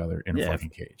out of each other in a fucking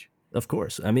cage. Of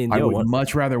course. I mean, I would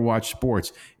much rather watch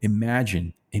sports.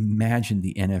 Imagine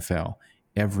the NFL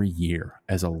every year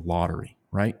as a lottery,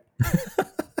 right?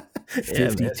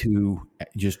 52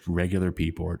 just regular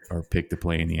people are picked to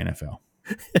play in the NFL.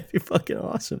 It'd be fucking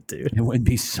awesome, dude. It would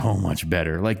be so much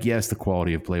better. Like, yes, the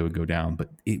quality of play would go down, but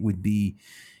it would be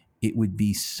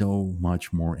so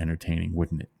much more entertaining,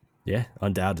 wouldn't it? Yeah,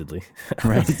 undoubtedly.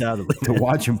 Right. Undoubtedly. To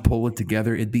watch them pull it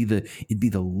together, it'd be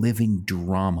the living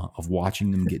drama of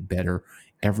watching them get better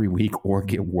every week or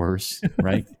get worse,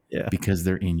 right? Yeah. Because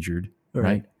they're injured,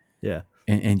 right? Yeah.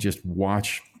 And just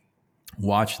watch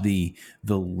the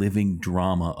living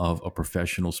drama of a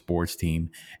professional sports team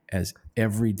as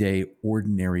everyday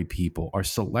ordinary people are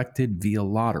selected via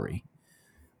lottery,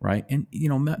 right? And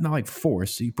not like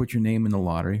force. So you put your name in the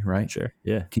lottery, right? Sure.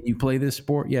 Yeah. Can you play this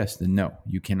sport? Yes. Then no,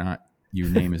 you cannot. Your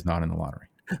name is not in the lottery.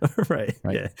 Right.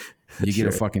 Yeah. You get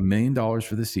a fucking $1 million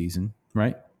for the season,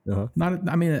 right? Uh-huh.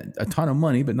 A ton of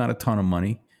money, but not a ton of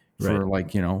money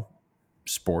for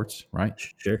sports, right?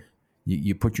 Sure.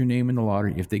 You put your name in the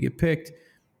lottery. If they get picked,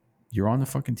 you're on the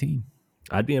fucking team.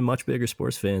 I'd be a much bigger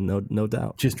sports fan, no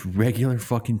doubt. Just regular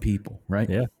fucking people, right?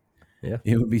 Yeah. Yeah.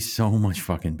 It would be so much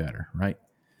fucking better, right?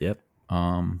 Yep.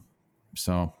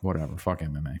 So whatever. Fuck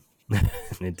MMA.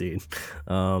 Indeed.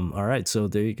 All right. So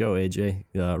there you go, AJ.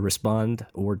 Respond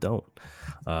or don't.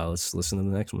 Let's listen to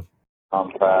the next one.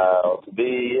 I'm proud to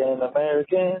be an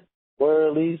American, where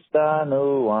at least I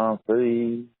know I'm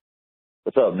free.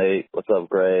 What's up, Nate? What's up,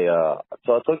 Gray? So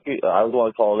I was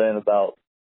going to call in about,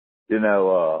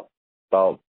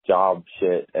 about job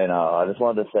shit. And I just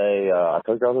wanted to say I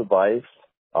took y'all's advice.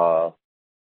 I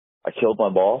killed my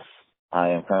boss. I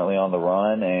am currently on the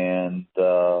run and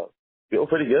feel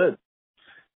pretty good.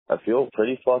 I feel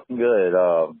pretty fucking good.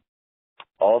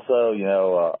 Also,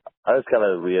 I just got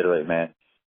to reiterate, man,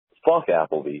 fuck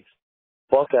Applebee's.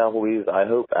 Fuck Applebee's. I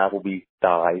hope Applebee's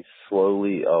dies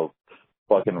slowly of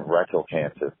fucking rectal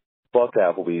cancer. Fuck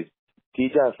Applebee's.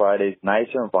 TGI Fridays,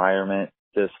 nicer environment,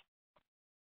 just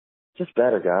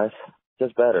better, guys.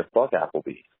 Just better. Fuck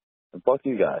Applebee's. And fuck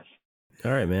you guys.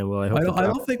 All right, man. Well, I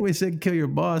don't think we said kill your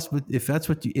boss, but if that's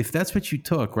what you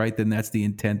took, right, then that's the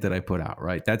intent that I put out,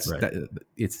 right?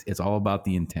 It's all about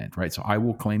the intent, right? So I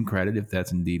will claim credit if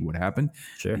that's indeed what happened.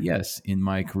 Sure. But yes, in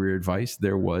my career advice,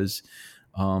 there was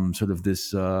sort of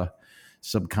this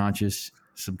subconscious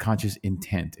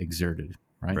intent exerted,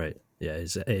 right? Right. Yeah,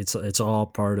 it's all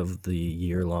part of the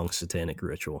year-long satanic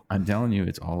ritual. I'm telling you,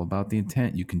 it's all about the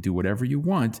intent. You can do whatever you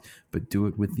want, but do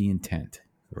it with the intent.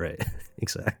 Right.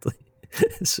 Exactly.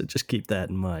 So just keep that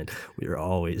in mind. We are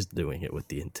always doing it with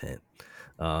the intent.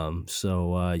 You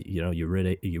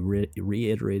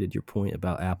reiterated your point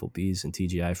about Applebee's and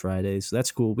TGI Fridays.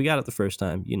 That's cool. We got it the first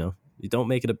time. You don't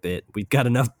make it a bit. We've got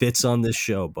enough bits on this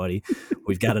show, buddy.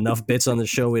 We've got enough bits on the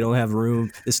show. We don't have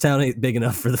room. This town ain't big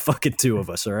enough for the fucking two of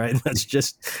us. All right, let's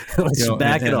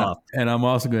back it off. And I'm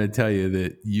also going to tell you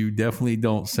that you definitely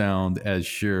don't sound as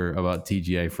sure about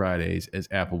TGI Fridays as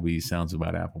Applebee's sounds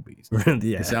about Applebee's.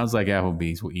 Yeah. It sounds like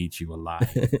Applebee's will eat you alive.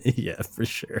 Yeah, for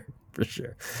sure.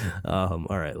 All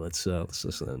right, let's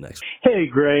listen to the next one. Hey,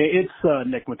 Gray, it's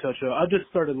Nick Matocho. I just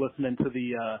started listening to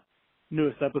the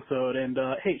newest episode, and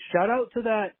hey, shout out to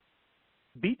that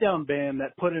beatdown band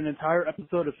that put an entire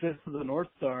episode of Fist of the North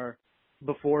Star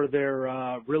before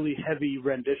their really heavy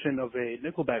rendition of a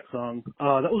Nickelback song.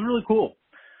 That was really cool.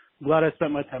 I'm glad I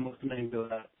spent my time listening to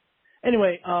that.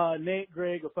 Anyway, Nate,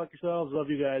 Greg, go fuck yourselves. Love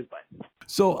you guys. Bye.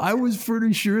 So I was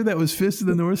pretty sure that was Fist of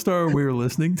the North Star when we were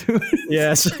listening to it.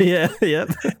 Yes. Yeah. Yep.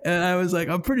 And I was like,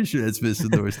 I'm pretty sure that's Fist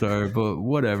of the North Star, but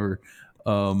whatever.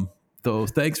 So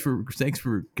thanks for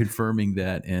confirming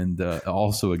that and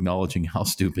also acknowledging how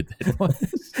stupid that was.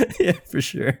 Yeah, for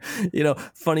sure.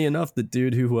 Funny enough, the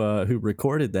dude who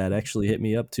recorded that actually hit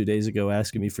me up 2 days ago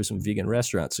asking me for some vegan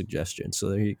restaurant suggestions. So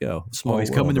there you go.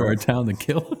 He's coming to our town to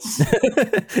kill us.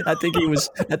 I think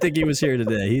he was here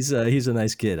today. He's a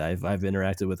nice kid. I've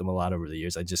interacted with him a lot over the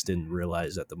years. I just didn't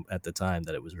realize at the time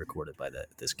that it was recorded by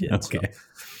this kid. Okay.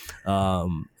 So,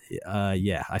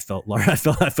 yeah, I felt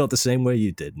the same way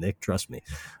you did, Nick. Trust me.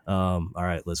 All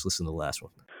right, let's listen to the last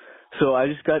one. So I've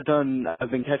got done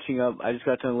listening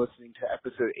to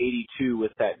episode 82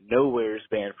 with that Nowheres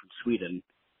band from Sweden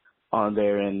on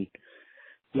there. And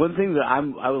one thing that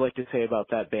I would like to say about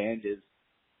that band is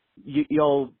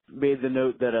y'all made the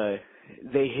note that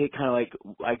they hit kind of like,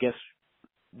 I guess,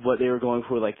 what they were going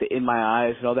for, like the In My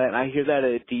Eyes and all that. And I hear that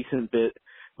a decent bit.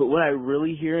 But what I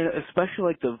really hear, especially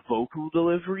like the vocal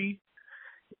delivery,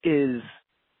 is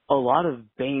a lot of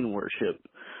Bane worship,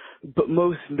 but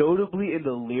most notably in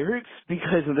the lyrics,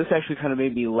 because, and this actually kind of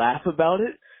made me laugh about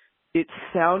it, it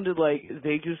sounded like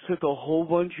they just took a whole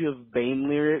bunch of Bane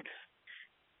lyrics,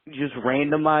 just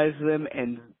randomized them,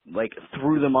 and, like,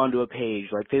 threw them onto a page.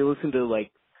 Like, they listened to,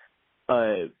 like,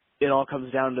 It All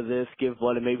Comes Down to This, Give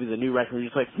Blood, and maybe the new record,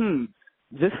 just like,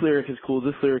 this lyric is cool,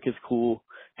 this lyric is cool.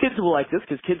 Kids will like this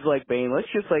because kids like Bane.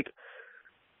 Let's just, like,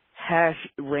 hash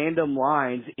random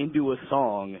lines into a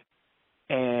song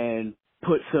and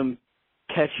put some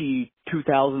catchy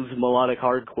 2000s melodic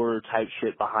hardcore type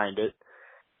shit behind it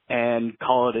and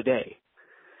call it a day.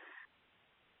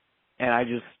 And I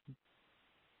just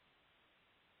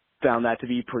found that to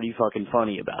be pretty fucking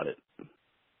funny about it.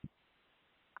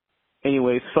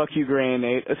 Anyways, fuck you, Gray and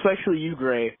Nate. Especially you,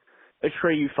 Gray.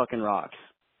 Atreyu fucking rocks.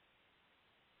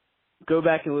 Go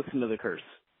back and listen to The Curse.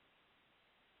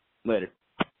 Later.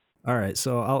 All right,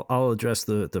 so I'll address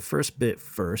the first bit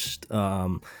first.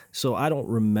 So I don't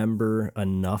remember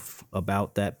enough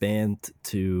about that band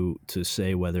to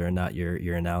say whether or not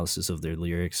your analysis of their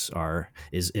lyrics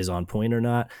is on point or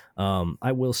not.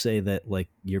 I will say that, like,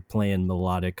 you're playing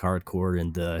melodic hardcore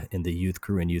in the Youth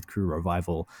Crew and Youth Crew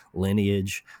Revival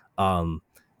lineage.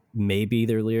 Maybe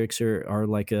their lyrics are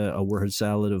like a word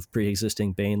salad of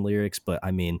pre-existing Bane lyrics, but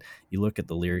I mean, you look at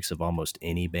the lyrics of almost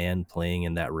any band playing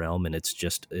in that realm, and it's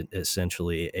just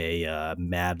essentially a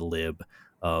mad lib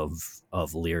of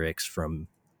lyrics from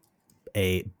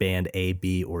a band A,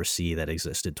 B, or C that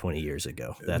existed 20 years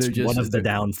ago. That's one of the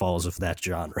downfalls of that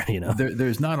genre. You know,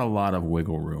 there's not a lot of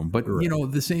wiggle room, but right. You know,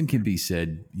 the same can be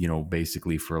said, you know,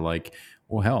 basically for, like,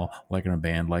 well, hell, like in a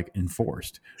band like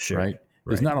Enforced, sure. Right?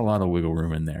 There's not a lot of wiggle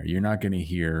room in there. You're not going to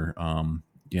hear,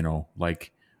 you know,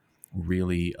 like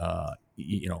really,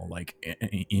 you know, like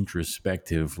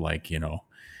introspective, like, you know,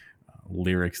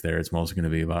 lyrics there. It's mostly going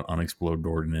to be about unexploded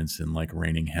ordnance and, like,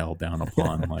 raining hell down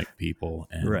upon like people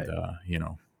and, right. You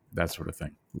know, that sort of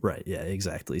thing. Right. Yeah,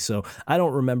 exactly. So I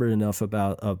don't remember enough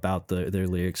about their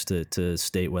lyrics to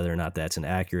state whether or not that's an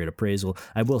accurate appraisal.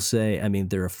 I will say, I mean,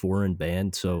 they're a foreign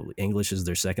band, so English is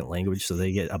their second language, so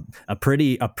they get a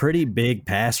pretty big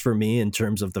pass for me in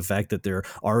terms of the fact that they're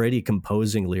already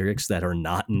composing lyrics that are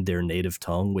not in their native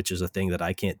tongue, which is a thing that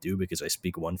I can't do because I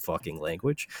speak one fucking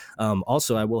language.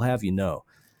 Also, I will have you know,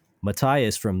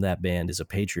 Matthias from that band is a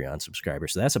Patreon subscriber.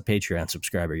 So that's a Patreon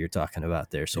subscriber you're talking about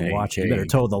there. So watch it. You better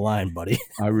toe the line, buddy.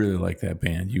 I really like that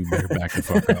band. You better back the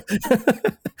fuck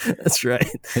up. That's right.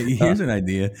 Hey, here's an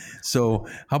idea. So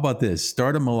how about this?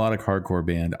 Start a melodic hardcore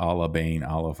band a la Bane,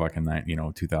 a la fucking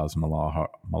 2000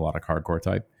 melodic hardcore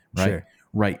type, right? Sure.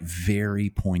 Write very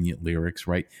poignant lyrics,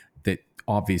 right? That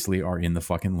obviously are in the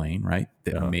fucking lane, right?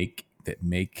 That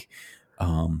make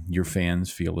your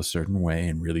fans feel a certain way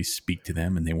and really speak to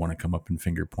them, and they want to come up and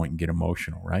finger point and get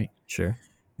emotional, right? Sure.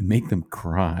 Make them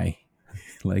cry.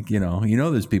 Like, you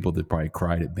know, there's people that probably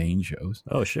cried at Bane shows.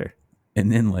 Oh, sure.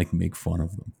 And then, like, make fun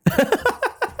of them.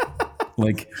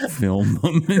 Like, film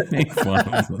them and make fun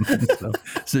of them and stuff.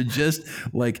 So just,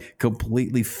 like,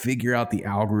 completely figure out the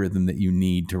algorithm that you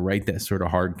need to write that sort of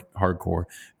hardcore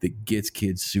that gets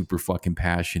kids super fucking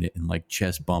passionate and, like,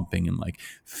 chest bumping and, like,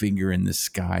 finger in the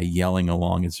sky yelling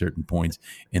along at certain points,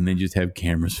 and then just have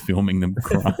cameras filming them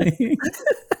crying.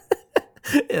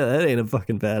 Yeah, that ain't a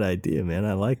fucking bad idea, man.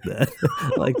 I like that.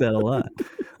 I like that a lot.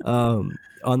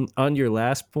 On your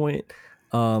last point,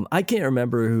 I can't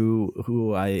remember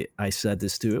who I said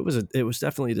this to. It was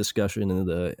definitely a discussion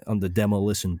on the Demo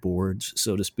Listen boards,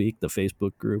 so to speak, the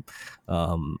Facebook group,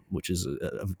 which is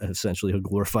essentially a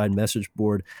glorified message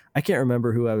board. I can't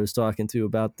remember who I was talking to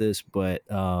about this, but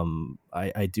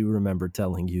I do remember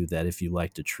telling you that if you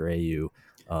liked Atreyu,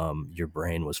 your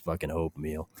brain was fucking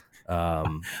oatmeal.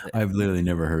 I've literally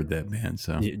never heard that band.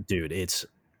 So, dude,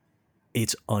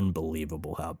 it's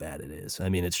unbelievable how bad it is. I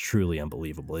mean, it's truly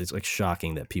unbelievable. It's like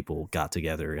shocking that people got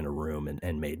together in a room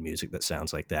and made music that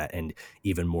sounds like that. And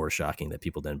even more shocking that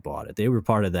people then bought it. They were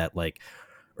part of that, like,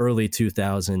 early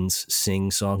 2000s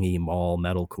sing-songy mall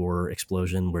metalcore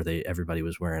explosion where everybody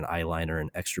was wearing eyeliner and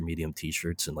extra medium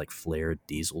t-shirts and, like, flared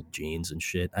diesel jeans and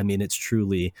shit. I mean, it's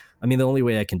truly, the only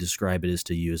way I can describe it is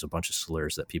to use a bunch of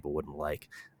slurs that people wouldn't like.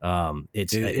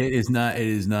 It is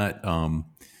not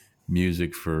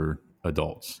music for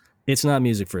adults. It's not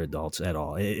music for adults at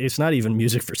all. It's not even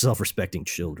music for self-respecting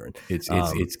children. It's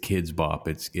kids bop.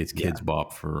 It's kids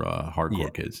bop for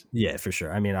hardcore kids. Yeah, for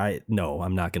sure. I mean, I'm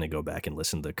not going to go back and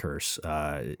listen to The Curse.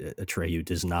 Atreyu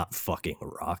does not fucking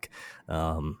rock.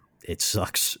 It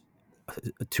sucks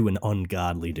to an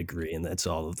ungodly degree, and that's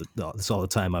all the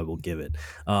time I will give it.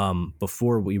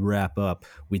 Before we wrap up,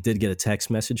 we did get a text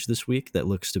message this week that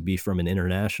looks to be from an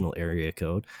international area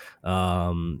code.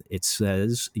 It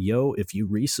says, "Yo, if you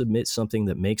resubmit something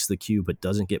that makes the queue but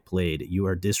doesn't get played, you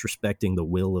are disrespecting the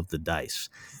will of the dice.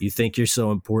 You think you're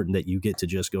so important that you get to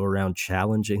just go around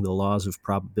challenging the laws of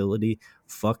probability?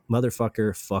 Fuck,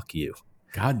 motherfucker, fuck you."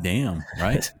 God damn,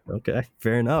 right? Okay,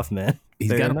 fair enough, man.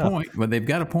 He's got a point, but they've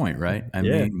got a point, right? I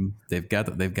mean, they've got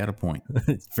a point.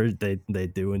 They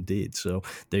do indeed. So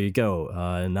there you go,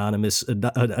 anonymous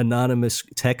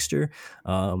texter.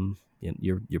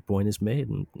 Your point is made,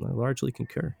 and I largely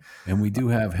concur. And we do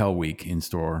have Hell Week in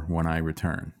store when I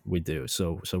return. We do.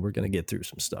 So we're gonna get through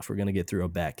some stuff. We're gonna get through a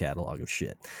back catalog of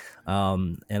shit.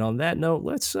 And on that note,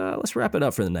 let's wrap it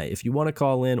up for the night. If you want to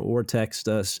call in or text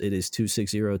us, it is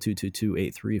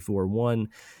 260-222-8341.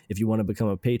 If you want to become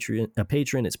a patron,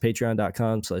 it's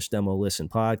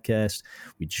patreon.com/demolistenpodcast.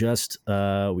 We just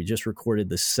recorded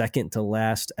the second to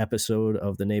last episode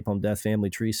of the Napalm Death Family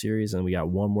Tree series, and we got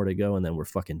one more to go, and then we're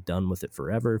fucking done with it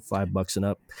forever. $5 and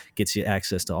up gets you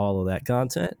access to all of that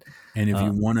content. And if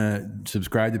you want to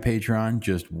subscribe to Patreon,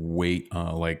 just wait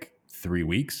like 3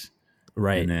 weeks.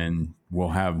 Right. And then we'll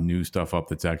have new stuff up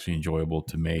that's actually enjoyable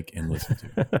to make and listen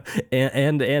to.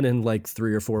 and in like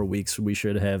 3 or 4 weeks, we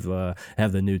should have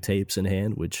the new tapes in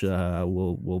hand, which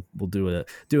we'll do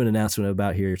an announcement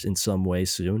about here in some way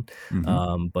soon.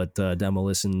 Mm-hmm. But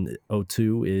Demolition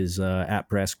 02 is at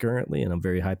press currently, and I'm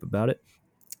very hype about it.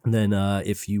 And then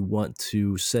if you want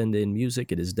to send in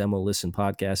music, it is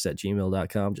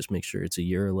demolistenpodcast@gmail.com. Just make sure it's a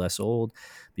year or less old.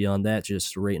 Beyond that,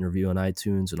 just rate and review on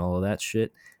iTunes and all of that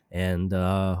shit. And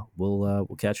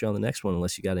we'll catch you on the next one,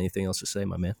 unless you got anything else to say,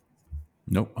 my man.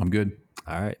 Nope, I'm good.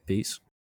 All right, peace.